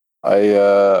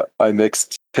 I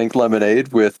mixed pink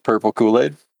lemonade with purple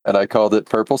Kool-Aid, and I called it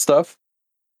Purple Stuff.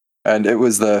 And it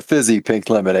was the fizzy pink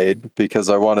lemonade because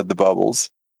I wanted the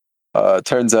bubbles.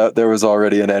 Turns out there was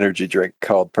already an energy drink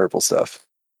called Purple Stuff.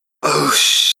 Oh,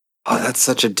 that's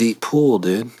such a deep pool,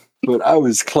 dude. But I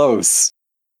was close.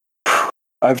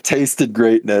 I've tasted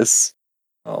greatness.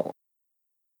 Oh,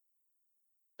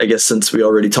 I guess since we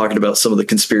already talking about some of the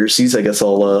conspiracies, I guess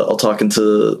I'll talk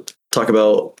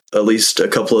about at least a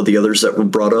couple of the others that were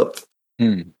brought up.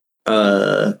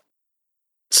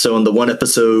 So in the one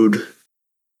episode,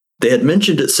 they had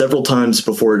mentioned it several times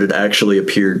before it had actually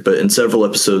appeared, but in several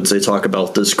episodes they talk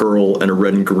about this girl in a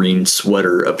red and green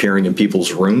sweater appearing in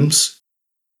people's rooms.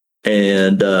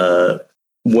 And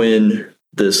when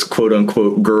this quote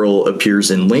unquote girl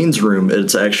appears in Lane's room,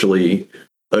 it's actually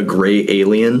a gray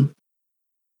alien.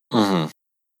 mm-hmm.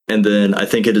 And then I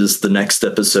think it is the next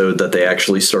episode that they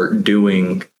actually start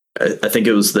doing. I think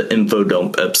it was the info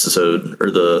dump episode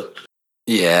or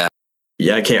Yeah,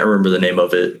 I can't remember the name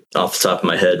of it off the top of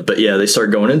my head, but yeah, they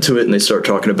start going into it and they start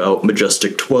talking about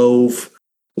Majestic 12,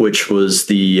 which was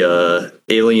the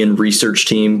alien research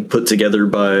team put together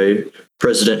by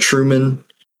President Truman.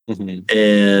 Mm-hmm.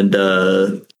 And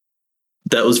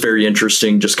that was very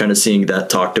interesting, just kind of seeing that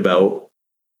talked about.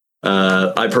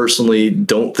 I personally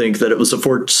don't think that it was a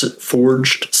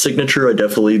forged signature. I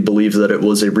definitely believe that it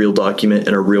was a real document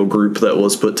and a real group that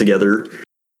was put together.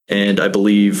 And I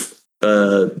believe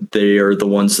they are the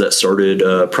ones that started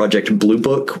Project Blue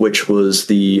Book, which was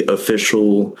the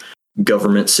official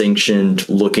government sanctioned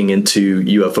looking into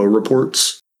UFO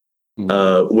reports,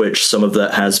 which some of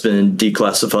that has been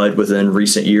declassified within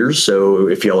recent years. So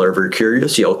if y'all are ever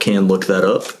curious, y'all can look that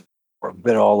up. I've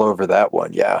been all over that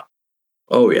one, yeah.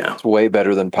 Oh, yeah. It's way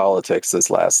better than politics this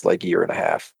last, year and a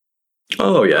half.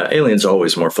 Oh, yeah. Aliens are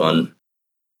always more fun.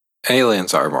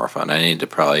 aliens are more fun. I need to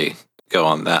probably go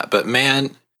on that. But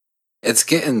man, it's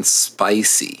getting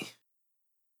spicy.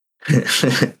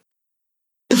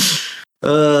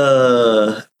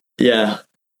 Yeah. Yeah.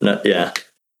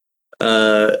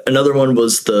 Another one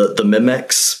was the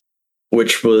Memex,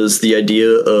 which was the idea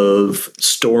of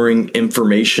storing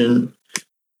information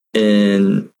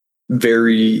in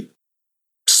very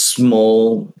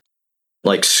small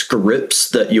scripts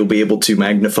that you'll be able to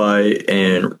magnify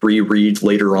and reread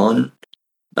later on.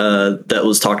 That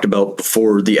was talked about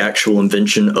before the actual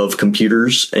invention of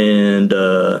computers and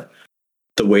the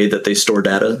way that they store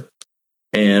data.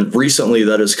 And recently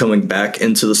that is coming back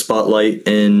into the spotlight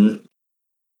in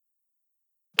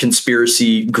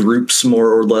conspiracy groups,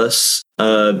 more or less,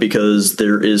 because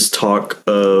there is talk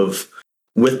of,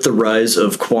 with the rise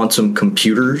of quantum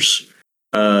computers,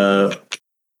 I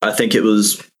think it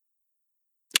was,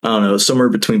 I don't know, somewhere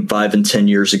between 5 and 10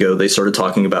 years ago, they started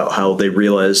talking about how they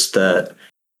realized that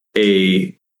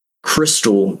a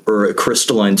crystal or a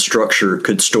crystalline structure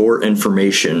could store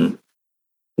information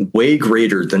way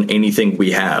greater than anything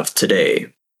we have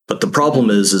today. But the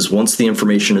problem is once the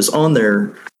information is on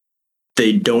there,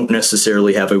 they don't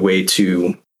necessarily have a way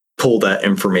to pull that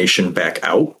information back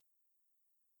out.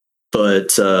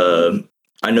 But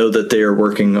I know that they are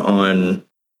working on,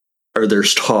 or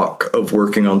there's talk of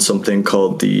working on something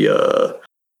called the,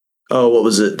 what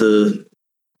was it?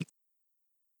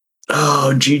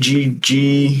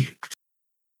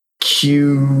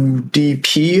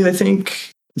 GGGQDP, I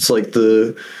think. It's like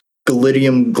the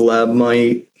gallium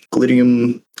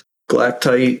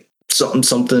galactite,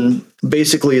 something.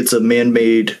 Basically, it's a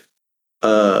man-made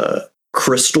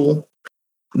crystal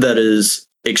that is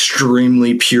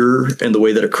extremely pure in the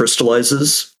way that it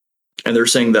crystallizes. And they're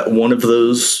saying that one of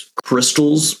those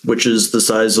crystals, which is the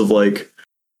size of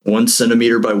 1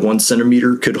 centimeter by 1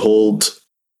 centimeter, could hold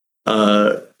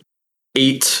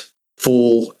 8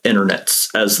 full internets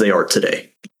as they are today.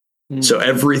 So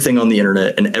everything on the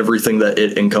internet and everything that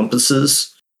it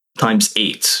encompasses times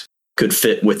 8 could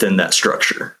fit within that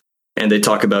structure. And they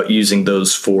talk about using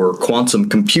those for quantum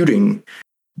computing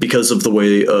because of the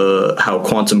way how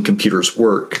quantum computers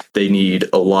work. They need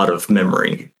a lot of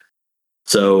memory.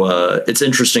 So it's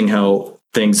interesting how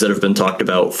things that have been talked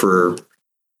about for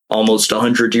almost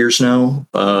 100 years now,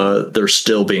 they're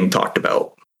still being talked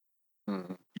about.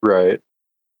 Right.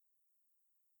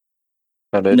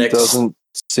 And it doesn't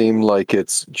seem like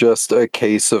it's just a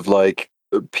case of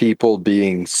people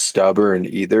being stubborn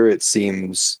either. It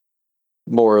seems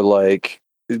more like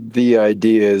the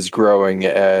idea is growing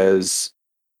as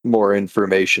more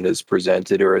information is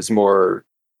presented, or as more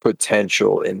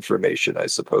potential information, I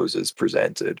suppose, is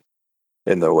presented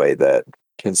in the way that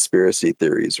conspiracy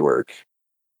theories work.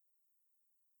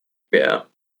 Yeah.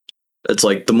 It's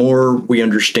like the more we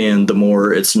understand, the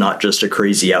more it's not just a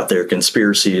crazy out there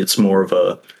conspiracy. It's more of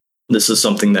a, this is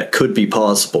something that could be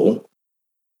possible.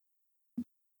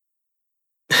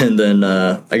 And then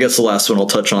I guess the last one I'll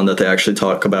touch on that they actually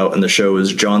talk about in the show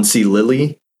is John C.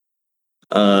 Lilly.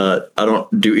 I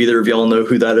don't. Do either of y'all know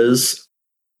who that is?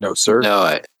 No, sir.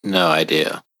 No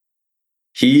idea.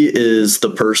 He is the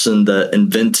person that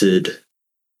invented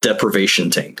deprivation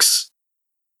tanks.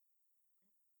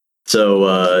 So,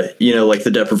 like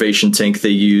the deprivation tank they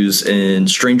use in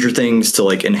Stranger Things to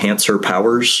like enhance her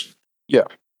powers. Yeah.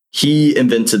 He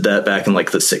invented that back in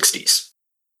like the 60s.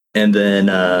 And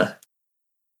then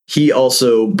he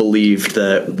also believed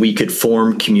that we could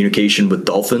form communication with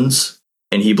dolphins.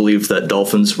 And he believed that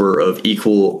dolphins were of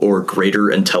equal or greater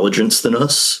intelligence than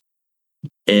us.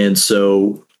 And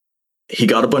so he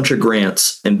got a bunch of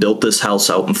grants and built this house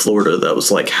out in Florida that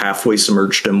was like halfway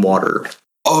submerged in water.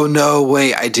 Oh, no,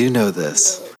 wait, I do know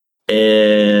this.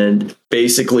 And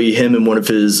basically him and one of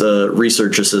his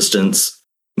research assistants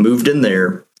moved in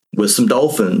there with some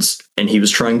dolphins, and he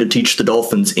was trying to teach the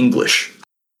dolphins English.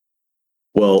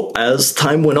 Well, as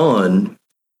time went on,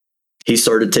 he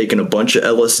started taking a bunch of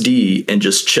LSD and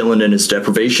just chilling in his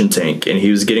deprivation tank, and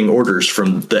he was getting orders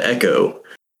from the Echo.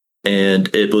 And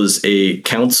it was a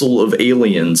council of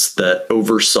aliens that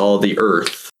oversaw the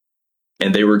Earth,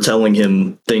 and they were telling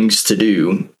him things to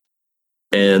do.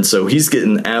 And so he's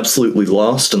getting absolutely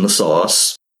lost in the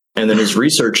sauce. And then his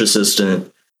research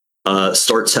assistant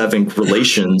starts having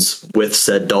relations with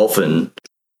said dolphin.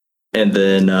 And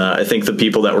then I think the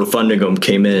people that were funding him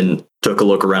came in, took a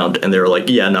look around, and they were like,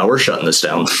 yeah, no, we're shutting this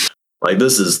down. Like,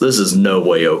 this is no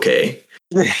way okay.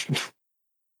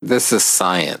 This is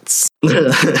science.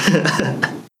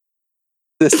 This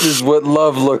is what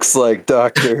love looks like,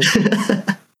 Doctor.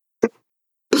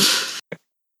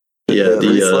 Yeah, at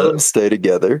least let them stay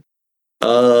together.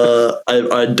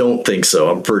 I don't think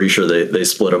so. I'm pretty sure they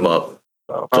split them up.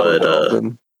 Oh, but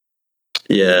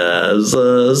yeah, it was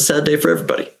a sad day for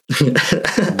everybody.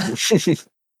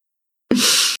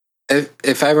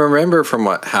 If I remember from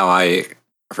how I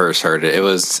first heard it, it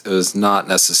was not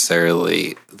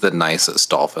necessarily the nicest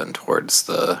dolphin towards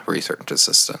the research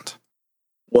assistant.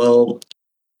 Well,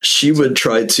 she would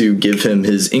try to give him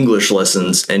his English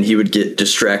lessons, and he would get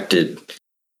distracted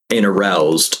and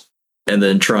aroused, and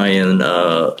then try and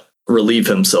relieve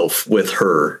himself with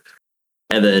her.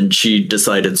 And then she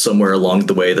decided somewhere along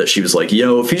the way that she was like,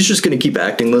 if he's just going to keep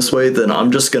acting this way, then I'm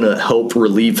just going to help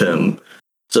relieve him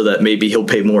so that maybe he'll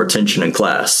pay more attention in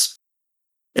class.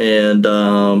 And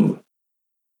I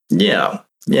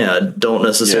don't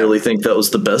necessarily think that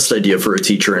was the best idea for a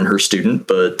teacher and her student,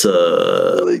 but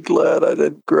I'm really glad I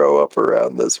didn't grow up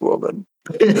around this woman.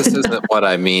 This isn't what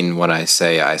I mean when I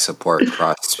say I support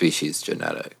cross-species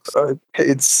genetics. I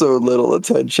paid so little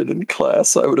attention in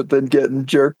class, I would have been getting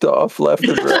jerked off left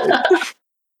and right.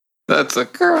 That's a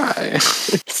cry.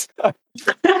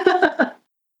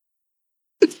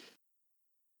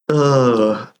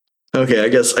 Okay, I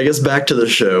guess back to the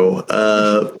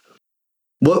show.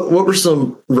 What were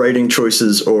some writing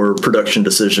choices or production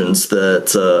decisions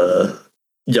that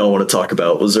y'all want to talk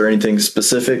about? Was there anything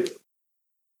specific?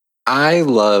 I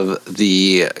love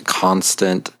the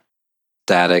constant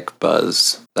static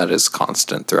buzz that is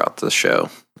constant throughout the show,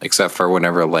 except for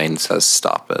whenever Lane says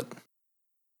stop it.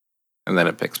 And then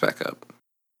it picks back up.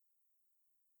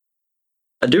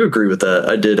 I do agree with that.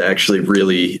 I did actually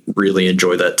really, really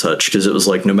enjoy that touch, because it was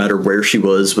like no matter where she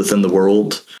was within the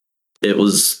world, it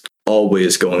was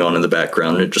always going on in the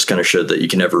background. It just kind of showed that you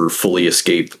can never fully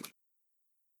escape.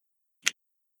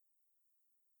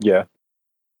 Yeah.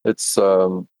 It's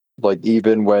like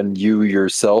even when you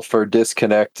yourself are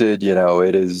disconnected,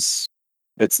 it's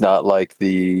not like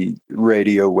the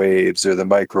radio waves or the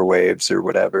microwaves or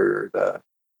whatever.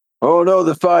 Oh no,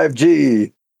 the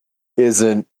 5G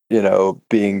isn't,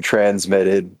 being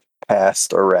transmitted,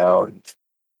 passed around,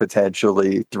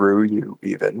 potentially through you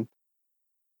even.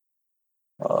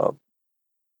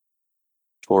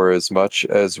 For as much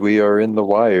as we are in the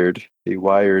wired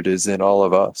is in all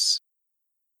of us.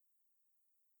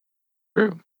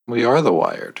 True. We are the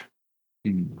wired.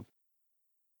 I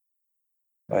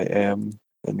am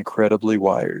incredibly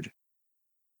wired.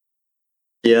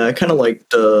 Yeah, I kind of liked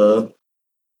the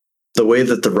way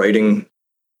that the writing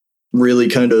really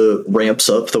kind of ramps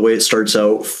up. The way it starts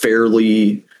out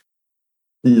fairly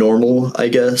normal, I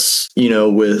guess.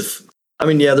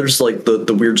 There's like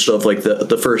the weird stuff, like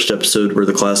the first episode where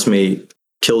the classmate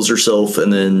kills herself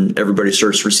and then everybody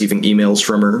starts receiving emails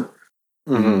from her.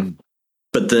 Mm-hmm.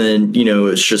 But then,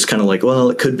 it's just kind of like, well,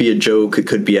 it could be a joke, it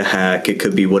could be a hack, it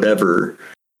could be whatever.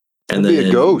 And then be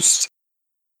a ghost.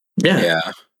 Yeah.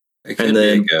 It could be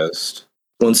a ghost.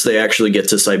 Once they actually get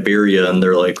to Siberia and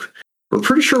they're like, we're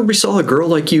pretty sure we saw a girl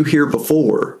like you here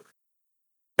before.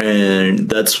 And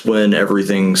that's when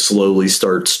everything slowly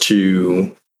starts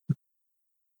to,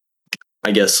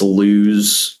 I guess,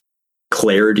 lose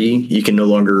clarity. You can no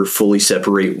longer fully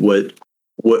separate what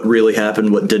really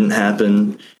happened, what didn't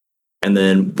happen. And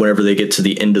then whenever they get to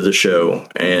the end of the show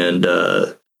and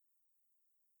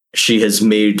she has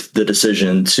made the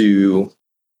decision to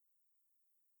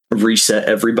reset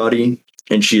everybody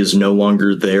and she is no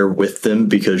longer there with them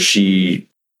because she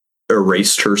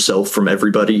erased herself from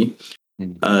everybody.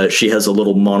 She has a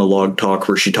little monologue talk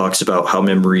where she talks about how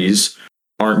memories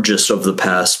aren't just of the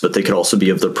past, but they could also be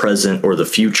of the present or the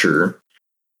future.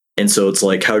 And so it's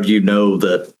like, how do you know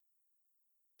that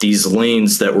these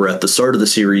lanes that were at the start of the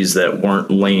series that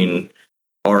weren't Lane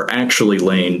are actually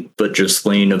Lane, but just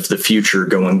Lane of the future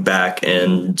going back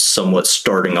and somewhat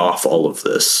starting off all of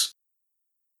this?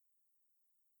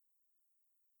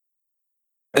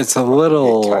 It's a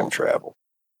little time travel.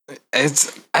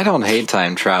 I don't hate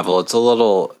time travel. It's a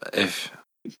little, if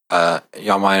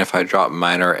y'all mind if I drop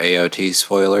minor AOT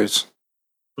spoilers?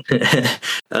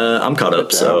 I'm caught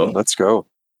up, so let's go.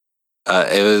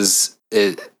 It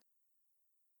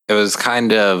was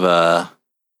kind of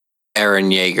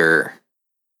Eren Yeager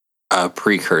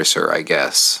precursor, I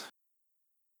guess.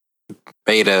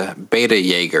 Beta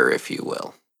Yeager, if you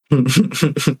will.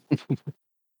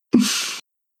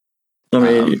 I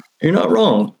mean, you're not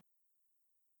wrong.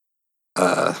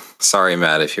 Sorry,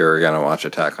 Matt, if you were gonna watch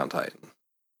Attack on Titan.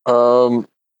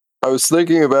 I was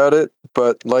thinking about it,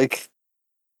 but like,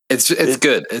 it's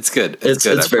good. It's good. It's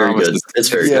very good. It's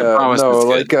very good.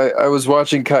 I was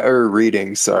watching or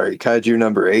reading, Kaiju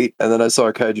number 8, and then I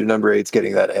saw Kaiju number 8's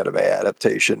getting that anime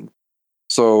adaptation.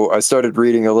 So I started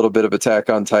reading a little bit of Attack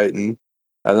on Titan,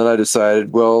 and then I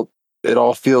decided, well, it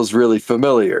all feels really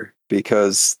familiar,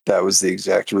 because that was the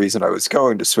exact reason I was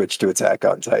going to switch to Attack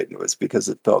on Titan, was because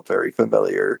it felt very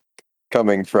familiar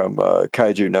coming from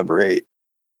Kaiju number 8.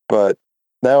 But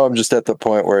now I'm just at the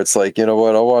point where it's like, you know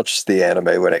what, I'll watch the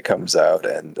anime when it comes out,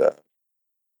 and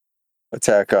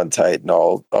Attack on Titan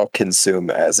I'll consume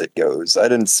as it goes. I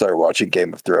didn't start watching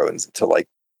Game of Thrones until like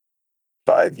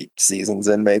 5 seasons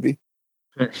in, maybe.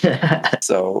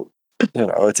 So,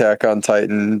 Attack on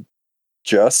Titan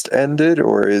just ended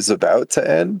or is about to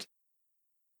end?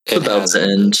 It's about to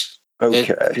end.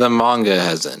 Okay. The manga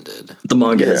has ended. The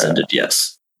manga has ended,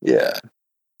 yes. Yeah.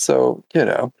 So,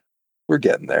 we're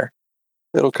getting there.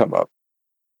 It'll come up.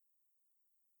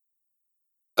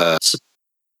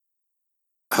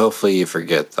 Hopefully you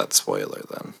forget that spoiler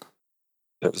then.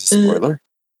 That was a spoiler?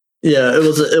 Yeah, it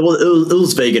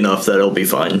was vague enough that it'll be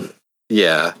fine.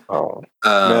 Yeah. Oh.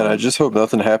 Man, I just hope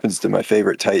nothing happens to my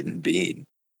favorite Titan, Bean.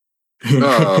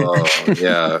 Oh,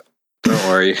 yeah. Don't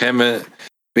worry.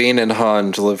 Bean and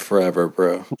Han to live forever,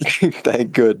 bro.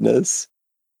 Thank goodness.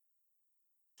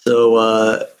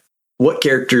 So, what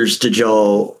characters did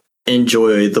y'all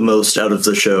enjoy the most out of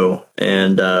the show,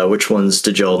 and which ones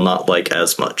did y'all not like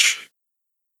as much?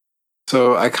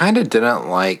 So, I kind of didn't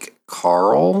like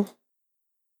Carl,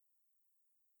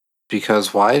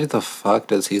 because why the fuck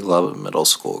does he love a middle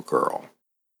school girl?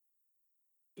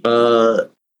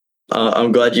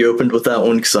 I'm glad you opened with that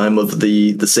one, because I'm of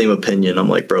the same opinion. I'm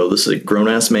like, bro, this is a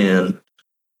grown-ass man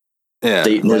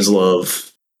dating his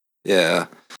love. Yeah.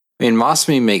 I mean,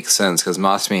 Masumi makes sense, because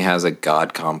Masumi has a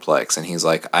god complex, and he's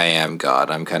like, I am God.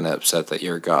 I'm kind of upset that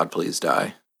you're God. Please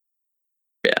die.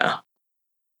 Yeah.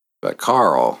 But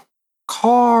Carl,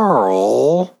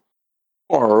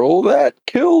 that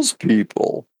kills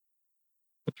people.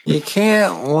 You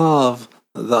can't love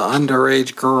the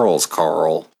underage girls,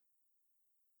 Carl.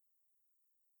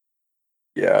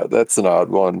 Yeah, that's an odd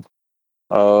one.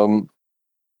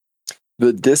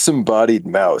 The disembodied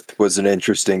mouth was an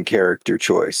interesting character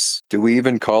choice. Do we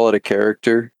even call it a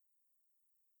character?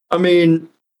 I mean,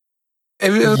 it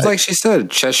was like she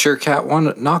said, Cheshire Cat one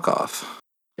knockoff.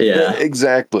 Yeah,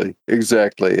 exactly.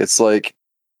 It's like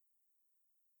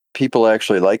people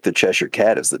actually like the Cheshire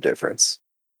Cat is the difference.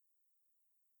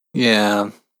 Yeah,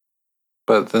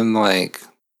 but then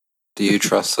do you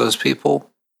trust those people?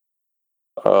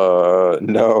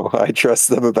 No, I trust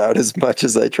them about as much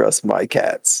as I trust my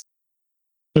cats.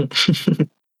 I'm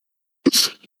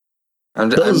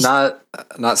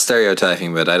not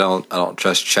stereotyping, but I don't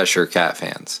trust Cheshire Cat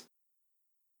fans.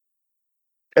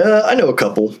 I know a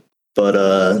couple,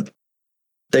 but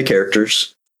they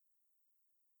characters.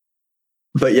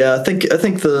 But yeah, I think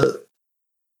the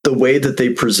way that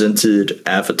they presented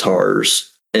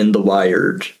avatars in The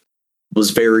Wired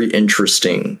was very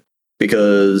interesting,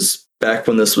 because back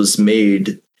when this was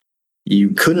made, you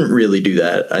couldn't really do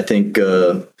that. I think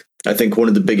one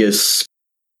of the biggest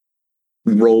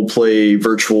role-play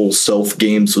virtual self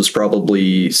games was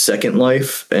probably Second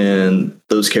Life, and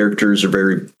those characters are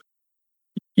very,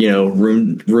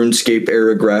 RuneScape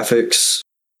era graphics.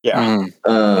 Yeah.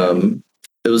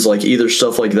 It was like either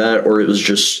stuff like that or it was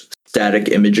just static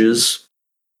images.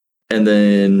 And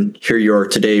then here you are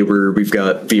today where we've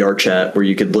got VR chat where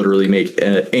you could literally make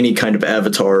any kind of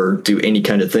avatar do any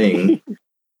kind of thing.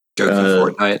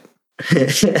 Goku Fortnite.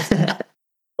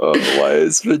 Why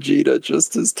is Vegeta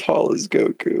just as tall as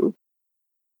Goku?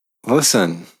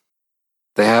 Listen,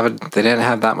 they didn't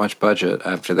have that much budget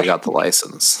after they got the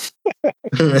license.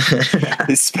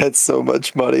 They spent so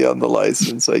much money on the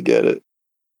license, I get it.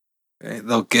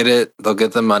 They'll get it. They'll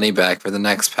get the money back for the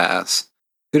next pass.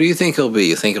 Who do you think he'll be?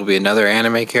 You think he'll be another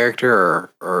anime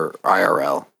character or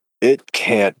IRL? It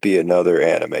can't be another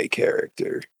anime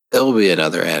character. It'll be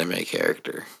another anime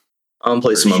character. I'm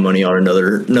placing my money on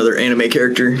another anime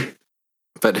character.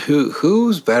 But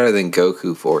who's better than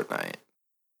Goku Fortnite?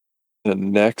 The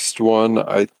next one,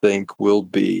 I think, will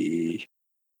be...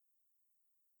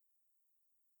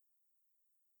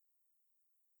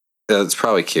 It's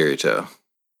probably Kirito.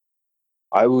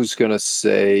 I was going to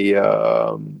say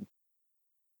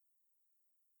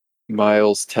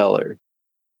Miles Teller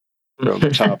from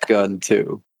Top Gun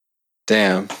 2.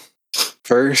 Damn.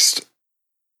 First,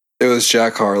 it was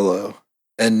Jack Harlow.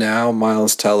 And now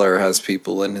Miles Teller has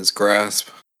people in his grasp.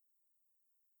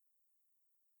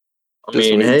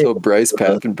 Just wait until Bryce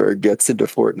Papenburg gets into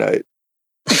Fortnite.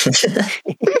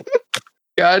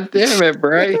 God damn it,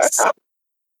 Bryce.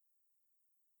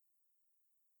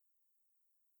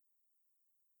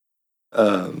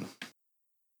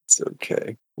 It's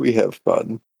okay. We have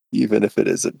fun, even if it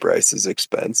is at Bryce's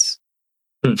expense.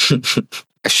 I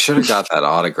should have got that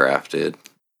autograph, dude.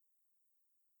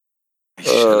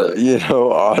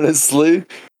 Honestly,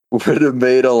 would have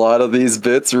made a lot of these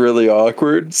bits really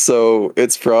awkward. So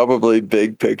it's probably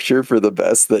big picture for the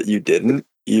best that you didn't,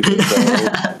 even though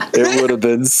it would have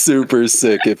been super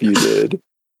sick if you did.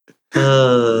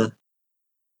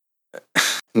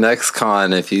 Next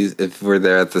con, if we're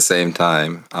there at the same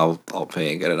time, I'll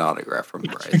pay and get an autograph from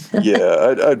Bryce.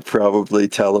 Yeah, I'd probably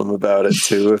tell him about it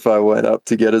too if I went up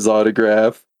to get his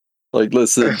autograph. Like,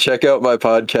 listen, check out my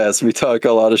podcast. We talk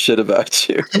a lot of shit about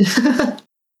you.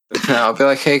 I'll be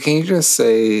like, hey, can you just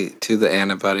say to the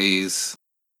Antibodies,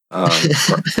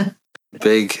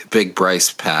 big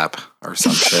Bryce Pap or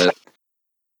some shit.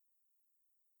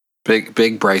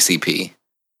 Big Bryce EP.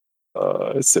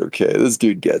 It's okay. This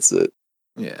dude gets it.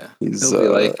 Yeah. He's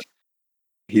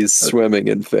swimming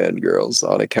in fangirls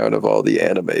on account of all the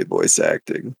anime voice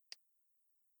acting.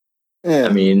 Yeah. I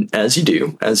mean, as you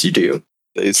do.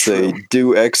 They say,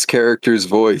 do X character's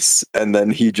voice, and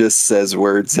then he just says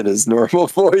words in his normal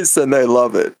voice, and they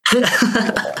love it.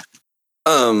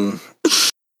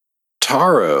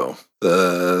 Taro,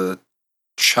 the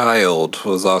child,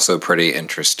 was also pretty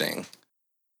interesting.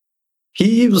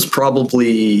 He was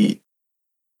probably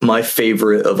my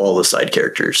favorite of all the side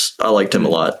characters. I liked him a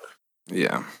lot.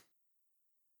 Yeah.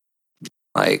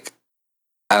 Like,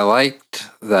 I liked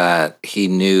that he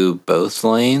knew both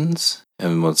lanes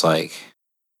and was like,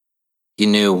 he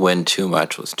knew when too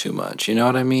much was too much. You know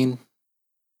what I mean?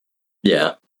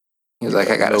 Yeah. He was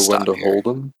like, I gotta stop know when to hold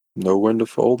him, know when to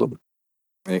fold him.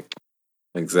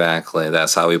 Exactly.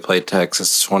 That's how we played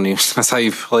Texas 20. That's how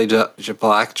you played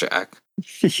blackjack.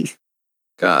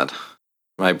 God,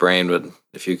 my brain would,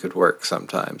 if you could work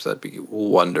sometimes, that'd be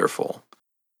wonderful.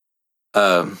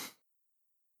 What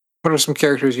are some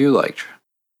characters you liked?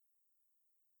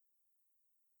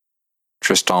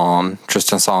 Tristan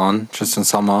Sama.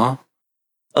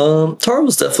 Taro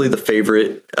was definitely the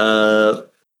favorite.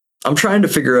 I'm trying to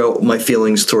figure out my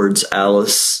feelings towards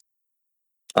Alice.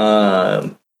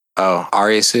 Arisu,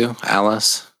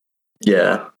 Alice.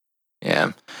 Yeah.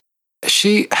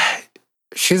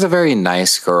 She's a very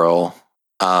nice girl.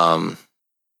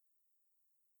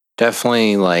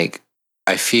 Definitely, like,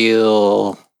 I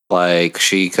feel like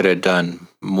she could have done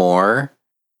more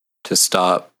to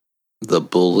stop the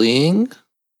bullying,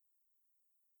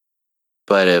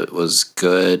 but it was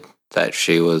good that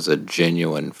she was a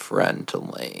genuine friend to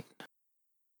Lane.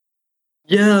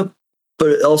 Yeah,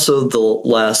 but also the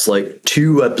last,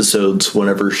 2 episodes,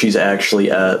 whenever she's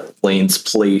actually at Lane's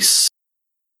place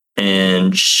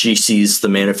and she sees the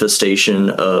manifestation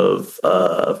of,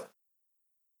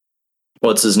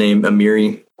 what's his name?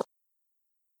 Amiri.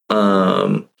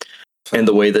 And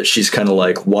the way that she's kind of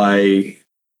like, why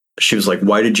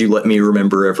did you let me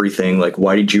remember everything? Like,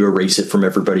 why did you erase it from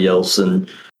everybody else? And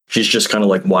she's just kind of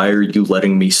like, why are you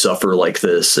letting me suffer like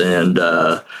this? And,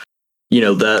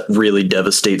 that really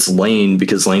devastates Lane,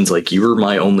 because Lane's like, you were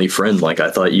my only friend. Like, I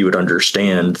thought you would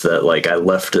understand that, I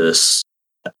left this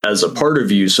as a part of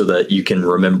you so that you can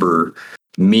remember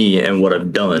me and what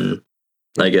I've done,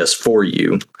 I guess, for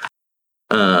you.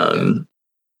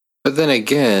 But then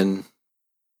again,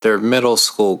 they're middle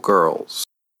school girls.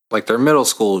 Like, they're middle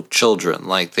school children.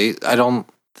 Like, I don't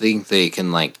think they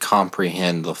can, like,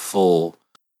 comprehend the full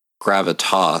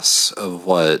gravitas of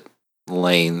what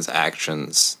Lane's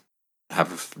actions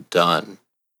have done.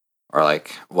 Or,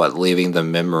 like, what leaving the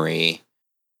memory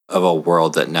of a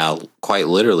world that now quite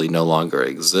literally no longer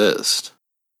exists.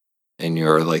 And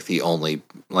you're, like, the only,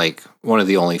 like, one of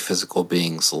the only physical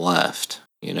beings left,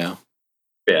 you know?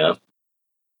 Yeah.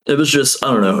 It was just,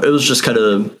 I don't know, it was just kind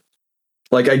of,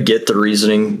 like, I get the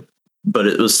reasoning, but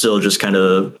it was still just kind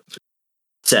of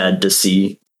sad to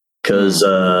see, because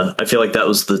I feel like that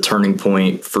was the turning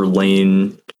point for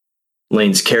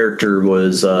Lane's character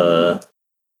was,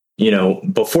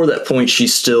 before that point, she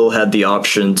still had the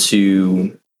option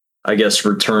to, I guess,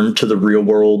 return to the real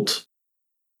world.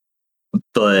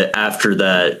 But after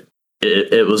that,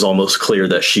 it was almost clear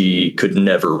that she could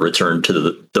never return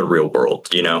to the real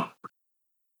world, you know?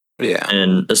 Yeah.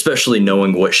 And especially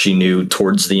knowing what she knew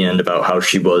towards the end about how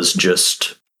she was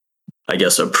just, I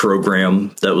guess, a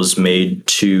program that was made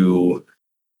to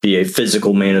be a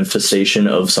physical manifestation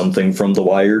of something from the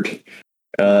Wired.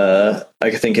 I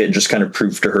think it just kind of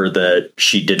proved to her that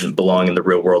she didn't belong in the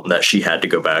real world and that she had to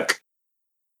go back.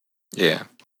 Yeah.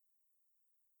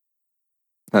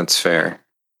 That's fair.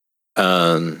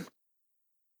 Feel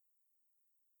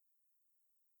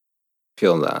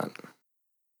that.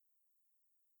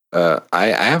 I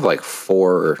have like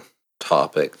four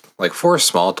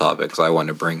small topics I want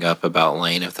to bring up about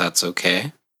Lane, if that's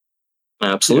okay.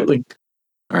 Absolutely.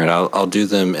 All right, I'll do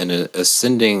them in an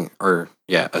ascending order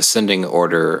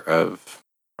of,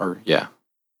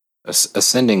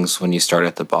 ascending's when you start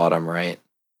at the bottom, right?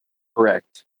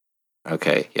 Correct.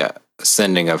 Okay, yeah,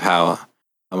 ascending of how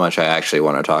much I actually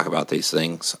want to talk about these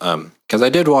things. Because I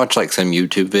did watch like some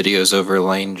YouTube videos over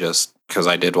Lane, just because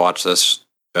I did watch this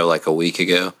show like a week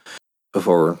ago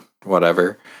before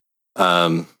whatever.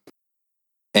 And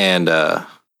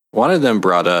one of them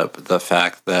brought up the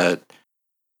fact that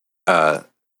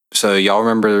so y'all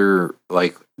remember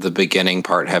like the beginning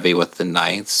part heavy with the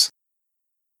knights?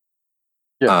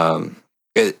 Yeah.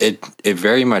 It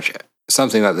very much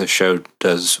something that the show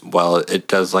does well. It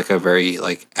does like a very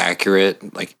like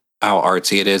accurate, like how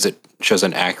artsy it is. It shows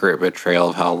an accurate portrayal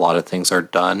of how a lot of things are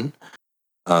done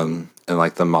in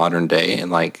like the modern day,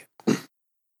 and like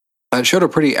it showed a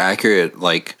pretty accurate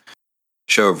like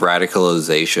show of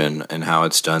radicalization and how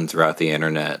it's done throughout the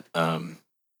internet,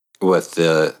 with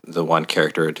the one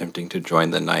character attempting to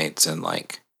join the Knights and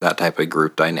like that type of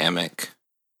group dynamic.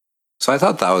 So I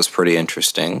thought that was pretty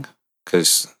interesting,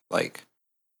 because like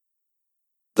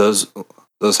those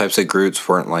types of groups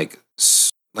weren't like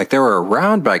they were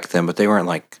around back then, but they weren't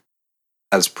like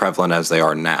as prevalent as they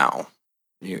are now.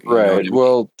 You know what I Right. mean?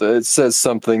 Well, it says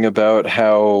something about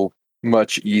how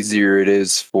much easier it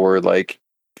is for like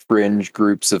fringe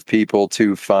groups of people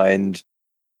to find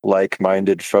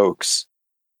like-minded folks,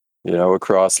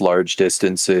 across large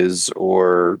distances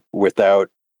or without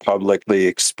publicly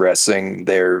expressing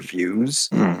their views.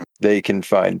 They can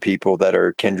find people that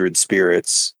are kindred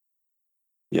spirits,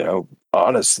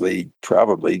 honestly,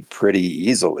 probably pretty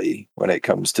easily when it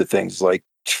comes to things like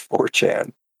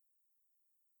 4chan.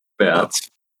 Yeah.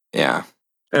 Yeah.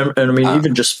 And I mean,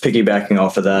 even just piggybacking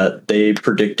off of that, they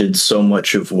predicted so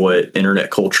much of what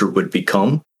internet culture would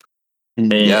become.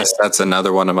 And yes, that's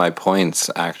another one of my points,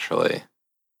 actually.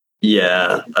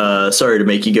 Yeah. Sorry to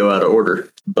make you go out of order,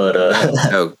 but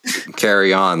no,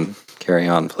 carry on,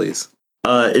 please.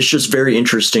 It's just very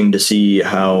interesting to see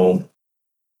how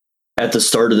at the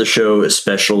start of the show,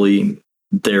 especially,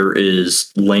 there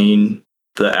is Lane,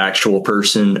 the actual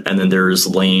person, and then there is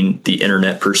Lane, the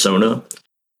internet persona.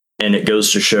 And it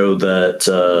goes to show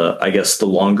that, I guess, the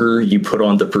longer you put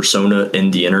on the persona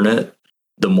in the internet,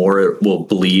 the more it will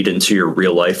bleed into your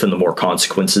real life and the more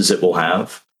consequences it will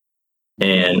have.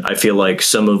 And I feel like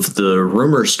some of the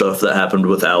rumor stuff that happened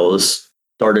with Alice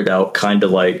started out kind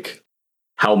of like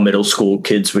how middle school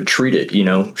kids would treat it.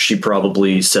 She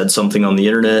probably said something on the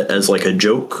internet as like a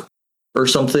joke or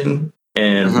something.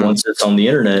 And once it's on the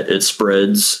internet, it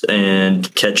spreads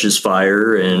and catches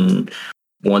fire. And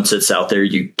once it's out there,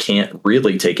 you can't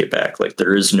really take it back. Like,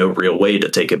 there is no real way to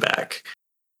take it back.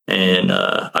 And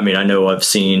I mean, I know I've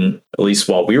seen, at least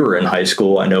while we were in high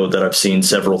school, I know that I've seen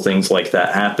several things like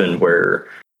that happen where,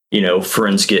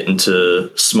 friends get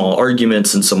into small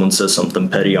arguments and someone says something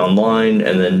petty online,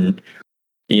 and then,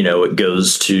 it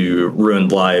goes to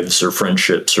ruined lives or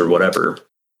friendships or whatever.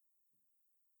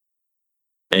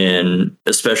 And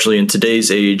especially in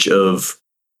today's age of,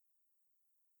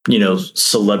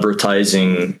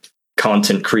 celebritizing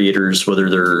content creators, whether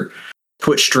they're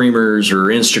Twitch streamers or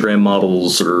Instagram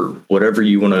models or whatever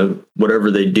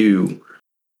they do.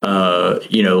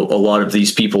 You know, a lot of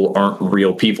these people aren't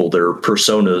real people. They're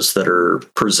personas that are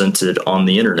presented on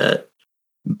the internet.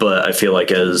 But I feel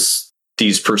like as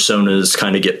these personas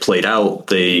kind of get played out,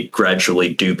 they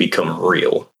gradually do become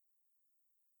real.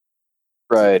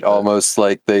 Right, almost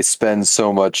like they spend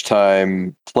so much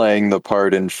time playing the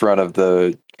part in front of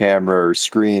the camera or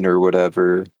screen or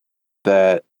whatever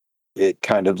that it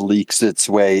kind of leaks its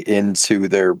way into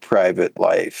their private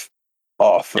life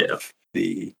off of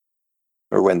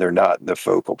or when they're not the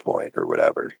focal point or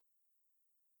whatever.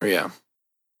 Yeah.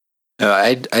 No,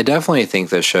 I definitely think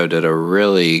the show did a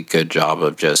really good job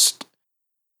of just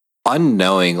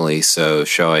unknowingly so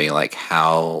showing like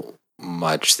how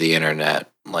much the internet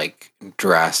like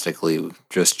drastically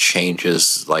just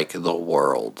changes like the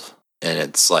world, and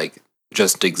it's like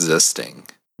just existing.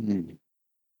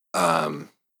 A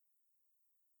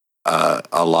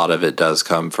lot of it does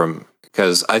come from,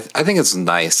 because I think it's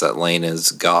nice that Lane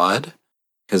is God,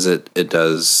 because it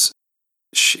does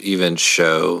even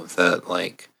show that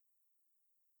like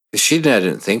she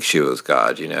didn't think she was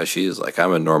God, you know. She's like,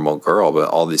 I'm a normal girl, but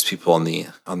all these people on the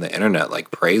internet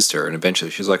like praised her, and eventually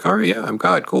she's like, oh yeah, I'm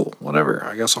God, cool, whatever.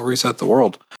 I guess I'll reset the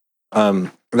world.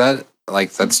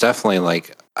 That's definitely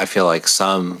like, I feel like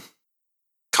some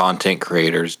content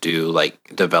creators do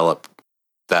like develop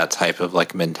that type of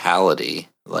like mentality,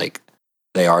 like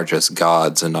they are just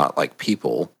gods and not like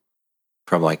people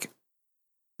from like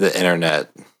the internet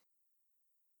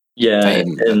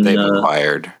fame that they've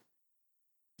acquired.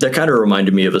 That kind of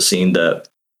reminded me of a scene that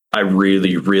I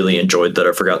really, really enjoyed that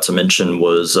I forgot to mention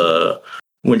was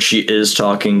when she is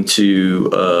talking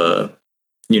to,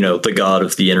 you know, the god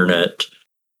of the internet,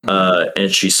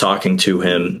 and she's talking to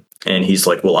him, and he's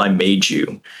like, well, I made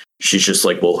you. She's just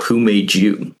like, well, who made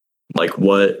you? Like,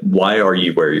 why are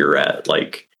you where you're at?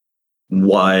 Like,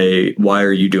 why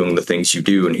are you doing the things you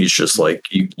do? And he's just like,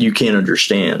 you can't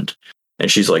understand. And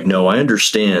she's like, no, I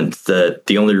understand that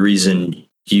the only reason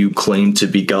you claim to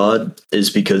be God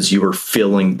is because you were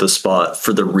filling the spot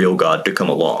for the real God to come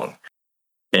along.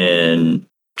 And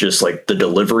just like the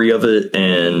delivery of it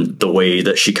and the way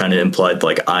that she kind of implied,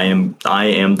 like, I am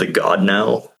the God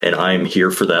now, and I am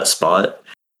here for that spot.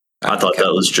 I thought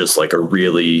that was just like a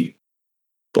really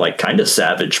like kind of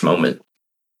savage moment.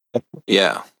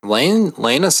 Yeah.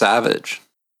 Lane a savage.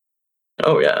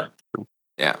 Oh yeah.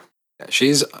 Yeah.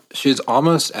 She's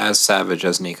almost as savage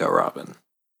as Nico Robin.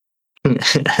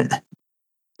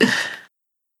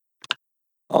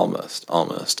 Almost.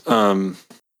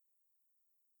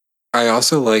 I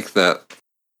also like that,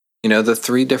 you know, the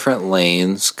three different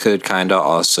lanes could kind of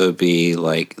also be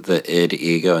like the id,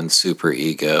 ego, and super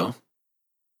ego.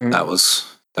 That was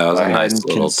a nice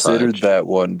little touch. I hadn't considered that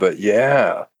one, but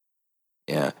yeah.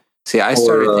 Yeah. See, I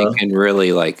started thinking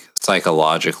really like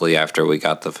psychologically after we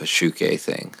got the Fashuke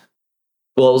thing.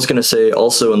 Well, I was going to say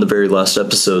also in the very last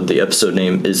episode, the episode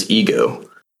name is Ego.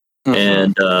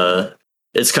 And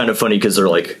it's kind of funny because they're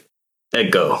like,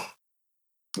 Ego.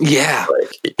 Yeah.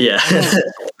 Like, yeah.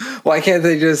 Why can't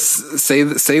they just say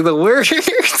the words? Say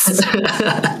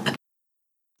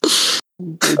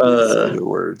the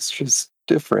words, just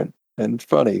different and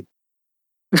funny.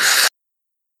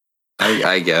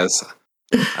 I guess.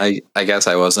 I guess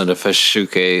I wasn't a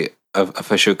Fashukology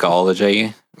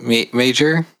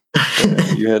major.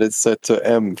 You had it set to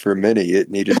M for mini.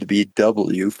 It needed to be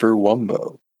W for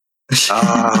Wumbo.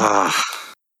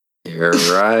 You're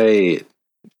right.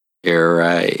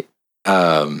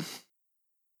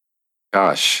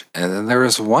 Gosh, and then there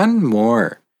was one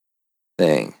more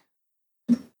thing.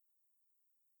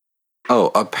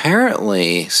 Oh,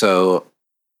 apparently, so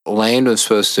Lane was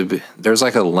supposed to be. There's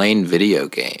like a Lane video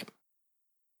game.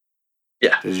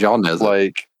 Yeah, did y'all know that?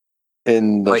 Like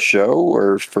in the show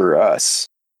or for us?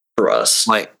 For us,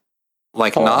 like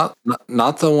not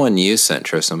the one you sent,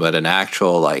 Tristan, but an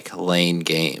actual like Lane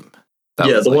game.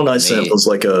 Yeah, the one I sent was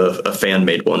like a fan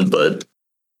made one, but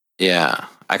yeah,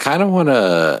 I kind of want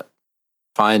to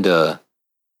find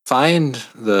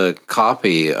the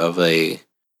copy of a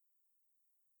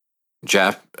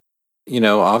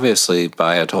obviously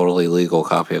buy a totally legal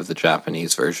copy of the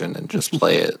Japanese version and just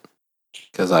play it,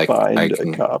 because I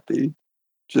can a copy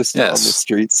just on the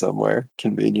street somewhere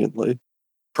conveniently,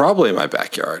 probably in my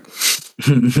backyard.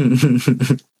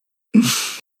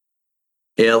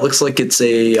 Yeah, it looks like it's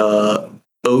a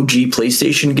OG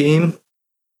PlayStation game.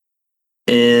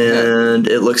 And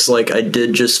it looks like I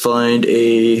did just find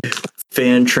a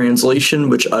fan translation,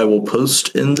 which I will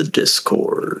post in the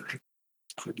Discord.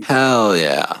 Hell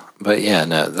yeah. But yeah,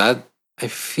 no, that I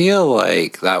feel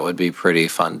like that would be pretty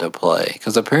fun to play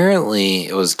because apparently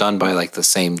it was done by like the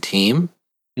same team.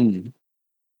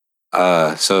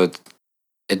 So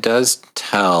it does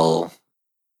tell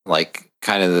like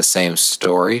kind of the same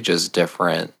story, just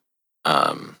different,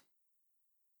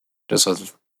 just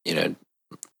with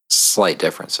slight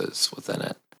differences within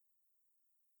it.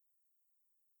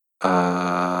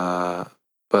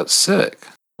 But sick.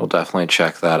 We'll definitely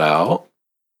check that out.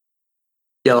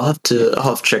 Yeah, I'll have to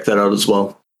check that out as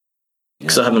well.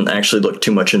 Because I haven't actually looked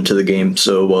too much into the game,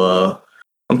 so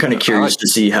I'm kind of curious to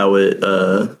see how it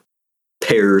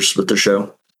pairs with the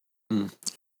show.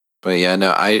 But yeah,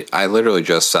 no, I literally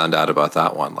just found out about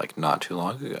that one like not too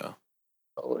long ago.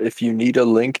 If you need a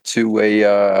link to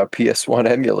a PS1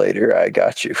 emulator, I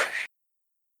got you.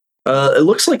 It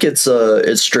looks like it's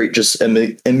straight just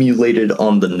emulated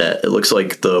on the net. It looks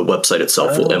like the website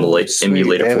itself will emulate it for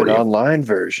you. An online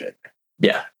version.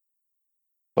 Yeah.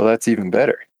 Well, that's even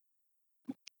better.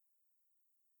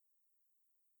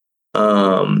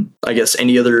 I guess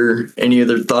any other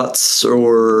thoughts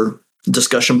or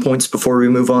discussion points before we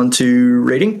move on to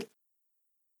rating?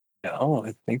 No,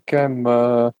 I think I'm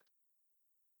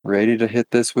ready to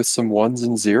hit this with some ones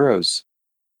and zeros.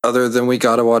 Other than we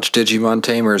gotta watch Digimon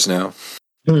Tamers now.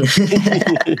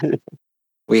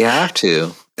 We have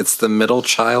to. It's the middle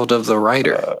child of the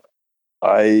writer.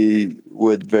 I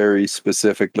would very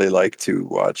specifically like to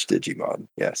watch Digimon.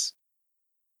 Yes.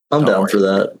 I'm down for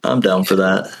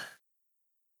that.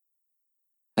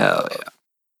 Hell yeah.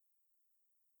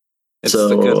 It's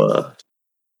so,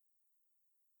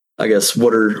 I guess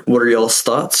what are y'all's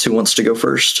thoughts? Who wants to go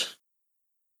first?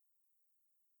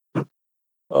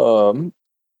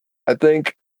 I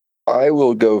think I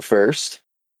will go first.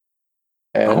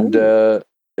 And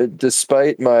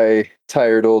despite my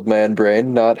tired old man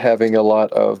brain not having a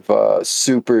lot of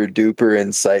super duper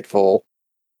insightful,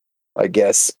 I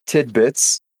guess,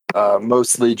 tidbits,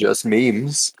 mostly just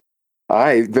memes,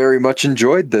 I very much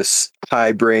enjoyed this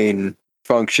high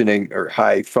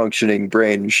functioning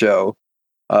brain show.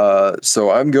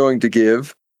 So I'm going to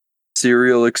give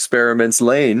Serial Experiments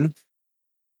Lane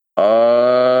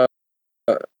a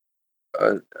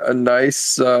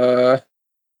nice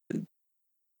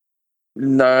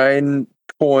 9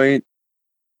 point.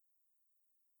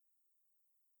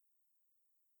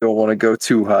 Don't want to go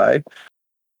too high.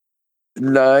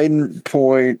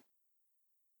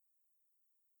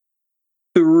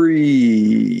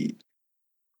 9.3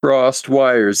 crossed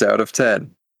wires out of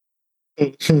 10.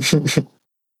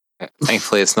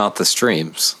 Thankfully, it's not the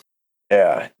streams.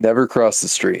 Yeah, never cross the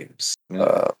streams.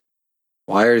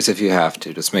 Wires if you have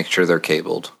to. Just make sure they're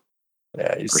cabled.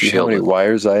 Yeah, you see how many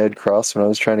wires I had crossed when I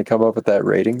was trying to come up with that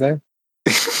rating there?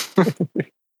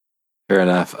 Fair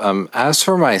enough. As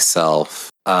for myself,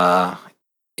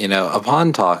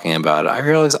 upon talking about it, I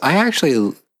realized I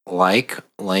actually like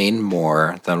Lane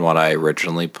more than what I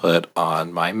originally put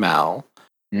on my Mal.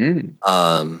 So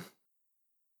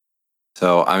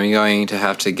I'm going to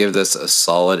have to give this a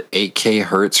solid 8K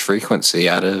hertz frequency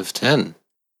out of 10.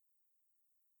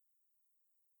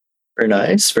 Very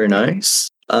nice, very nice.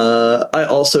 I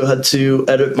also had to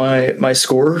edit my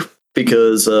score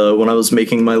because when I was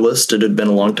making my list, it had been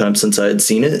a long time since I had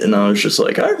seen it, and I was just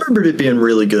like, I remembered it being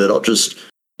really good. I'll just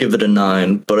give it a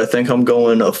 9, but I think I'm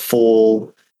going a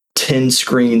full 10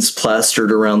 screens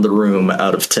plastered around the room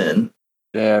out of 10.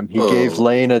 Damn, he gave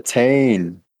Lane a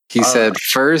 10. He said,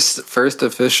 first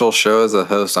official show as a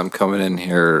host, I'm coming in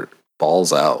here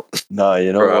balls out. Nah,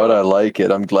 you know what? I like it.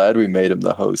 I'm glad we made him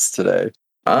the host today.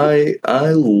 I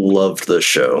loved this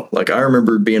show. Like, I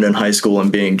remember being in high school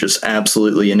and being just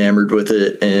absolutely enamored with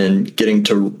it and getting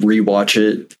to rewatch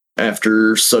it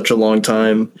after such a long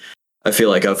time. I feel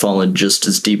like I've fallen just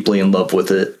as deeply in love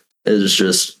with it. It is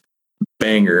just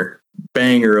banger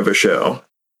of a show.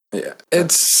 Yeah,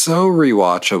 it's so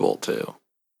rewatchable too.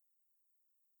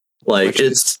 Like,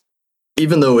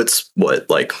 even though it's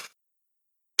like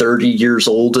 30 years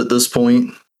old at this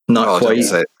point, not quite,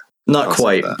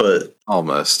 but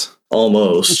almost.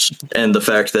 And the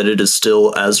fact that it is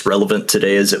still as relevant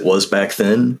today as it was back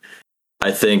then,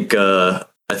 I think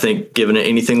giving it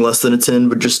anything less than a 10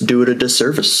 would just do it a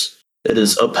disservice. It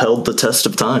has upheld the test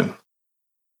of time.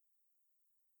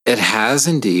 It has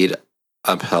indeed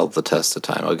upheld the test of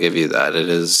time. I'll give you that. It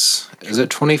is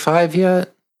it 25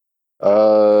 yet?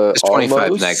 It's 25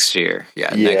 almost. Next year.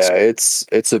 Yeah,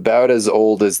 it's about as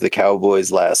old as the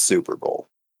Cowboys' last Super Bowl.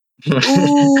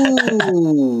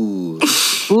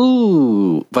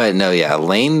 Ooh. But no, yeah,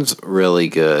 Lane's really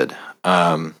good.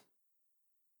 But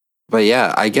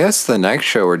yeah, I guess the next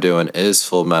show we're doing is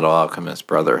Full Metal Alchemist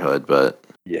Brotherhood, but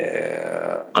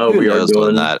yeah. Oh, we are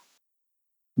doing that.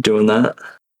 doing that?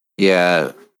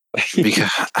 Yeah,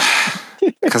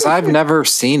 because I've never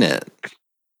seen it,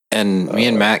 and me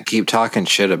and Matt keep talking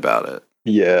shit about it.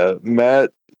 Yeah,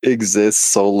 Matt exists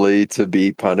solely to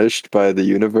be punished by the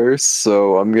universe,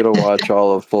 so I'm gonna watch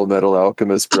all of Full Metal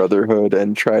Alchemist Brotherhood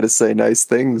and try to say nice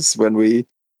things when we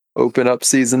open up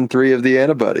season 3 of the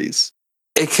Antibodies.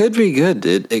 It could be good,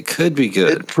 dude. It could be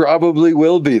good. It probably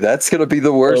will be. That's gonna be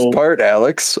the worst part,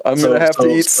 Alex. I'm gonna have to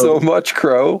eat so much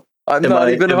crow. I'm not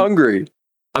even hungry.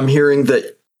 I'm hearing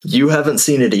that you haven't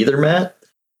seen it either, Matt?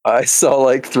 I saw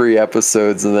like 3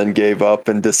 episodes and then gave up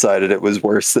and decided it was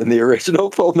worse than the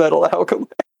original Full Metal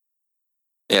Alchemist.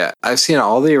 Yeah, I've seen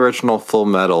all the original Full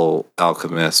Metal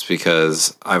Alchemist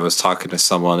because I was talking to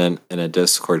someone in a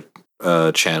Discord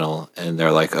channel, and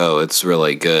they're like, "Oh, it's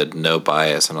really good, no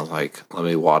bias." And I was like, "Let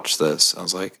me watch this." I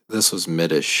was like, "This was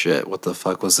mid as shit. What the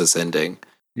fuck was this ending?"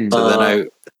 So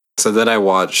then I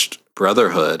watched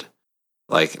Brotherhood,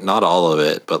 like not all of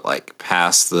it, but like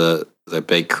past the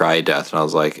big cry death, and I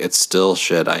was like, "It's still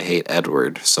shit. I hate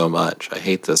Edward so much. I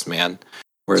hate this man.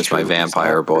 Where's my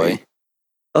vampire boy?"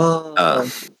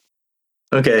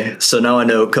 Okay, so now I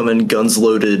know. Coming guns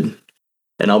loaded,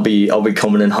 and I'll be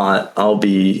coming in hot. I'll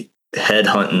be head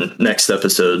hunting next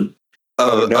episode.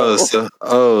 So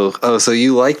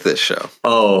you like this show?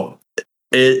 Oh,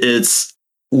 it's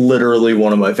literally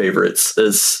one of my favorites. It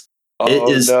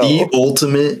is the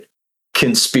ultimate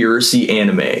conspiracy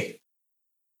anime.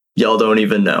 Y'all don't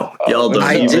even know.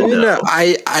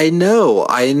 I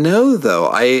know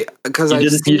though. Because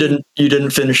you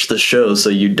didn't finish the show, so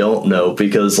you don't know,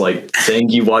 because like saying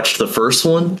you watched the first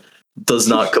one does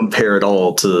not compare at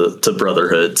all to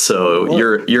Brotherhood. So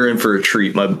you're in for a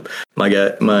treat, my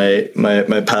guy,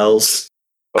 my pals.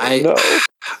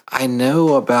 I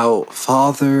know about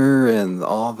Father and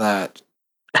all that.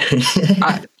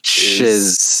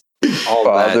 Shiz. All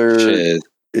Father that shiz.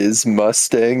 Is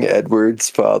Mustang Edward's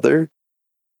father?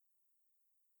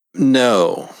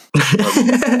 No.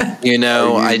 You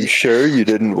know, I'm sure you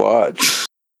didn't watch.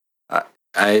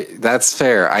 That's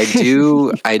fair. I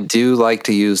do like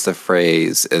to use the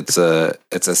phrase it's a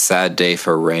sad day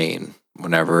for rain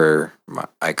whenever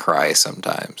I cry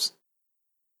sometimes.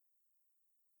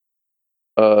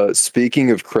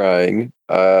 Speaking of crying,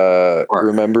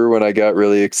 remember when I got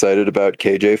really excited about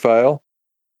KJ File?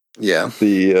 Yeah.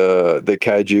 The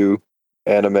kaiju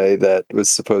anime that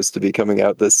was supposed to be coming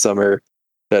out this summer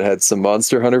that had some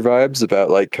Monster Hunter vibes about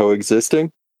like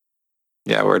coexisting.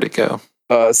 Yeah, where'd it go?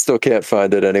 Still can't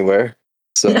find it anywhere.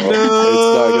 So it's not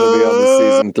going to be on the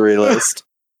season 3 list.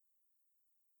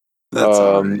 That's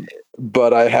all right.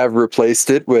 But I have replaced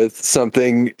it with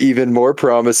something even more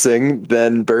promising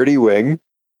than Birdie Wing.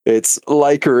 It's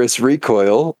Lycoris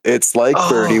Recoil. It's like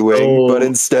Birdie Wing, but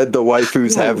instead the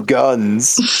waifus have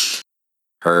guns.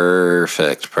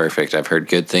 Perfect. I've heard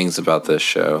good things about this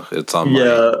show. It's on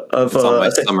my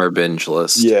summer binge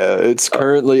list. Yeah, it's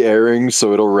currently airing,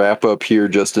 so it'll wrap up here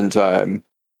just in time.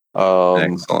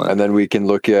 Excellent. And then we can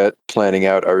look at planning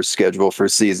out our schedule for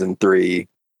season 3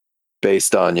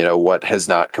 based on, what has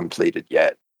not completed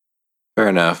yet. Fair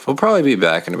enough. We'll probably be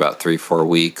back in about 3-4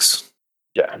 weeks.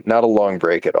 Yeah, not a long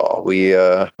break at all. We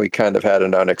kind of had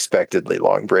an unexpectedly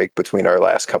long break between our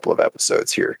last couple of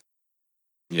episodes here.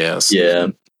 Yes. Yeah.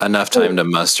 Enough time to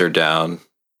muster down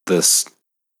this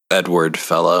Edward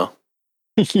fellow.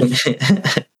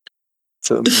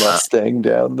 So Mustang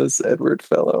down this Edward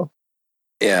fellow.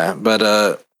 Yeah,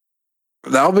 but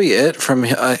that'll be it from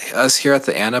us here at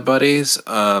the Antibodies.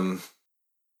 Our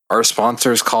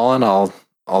sponsor's calling. I'll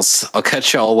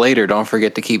catch y'all later. Don't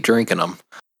forget to keep drinking them.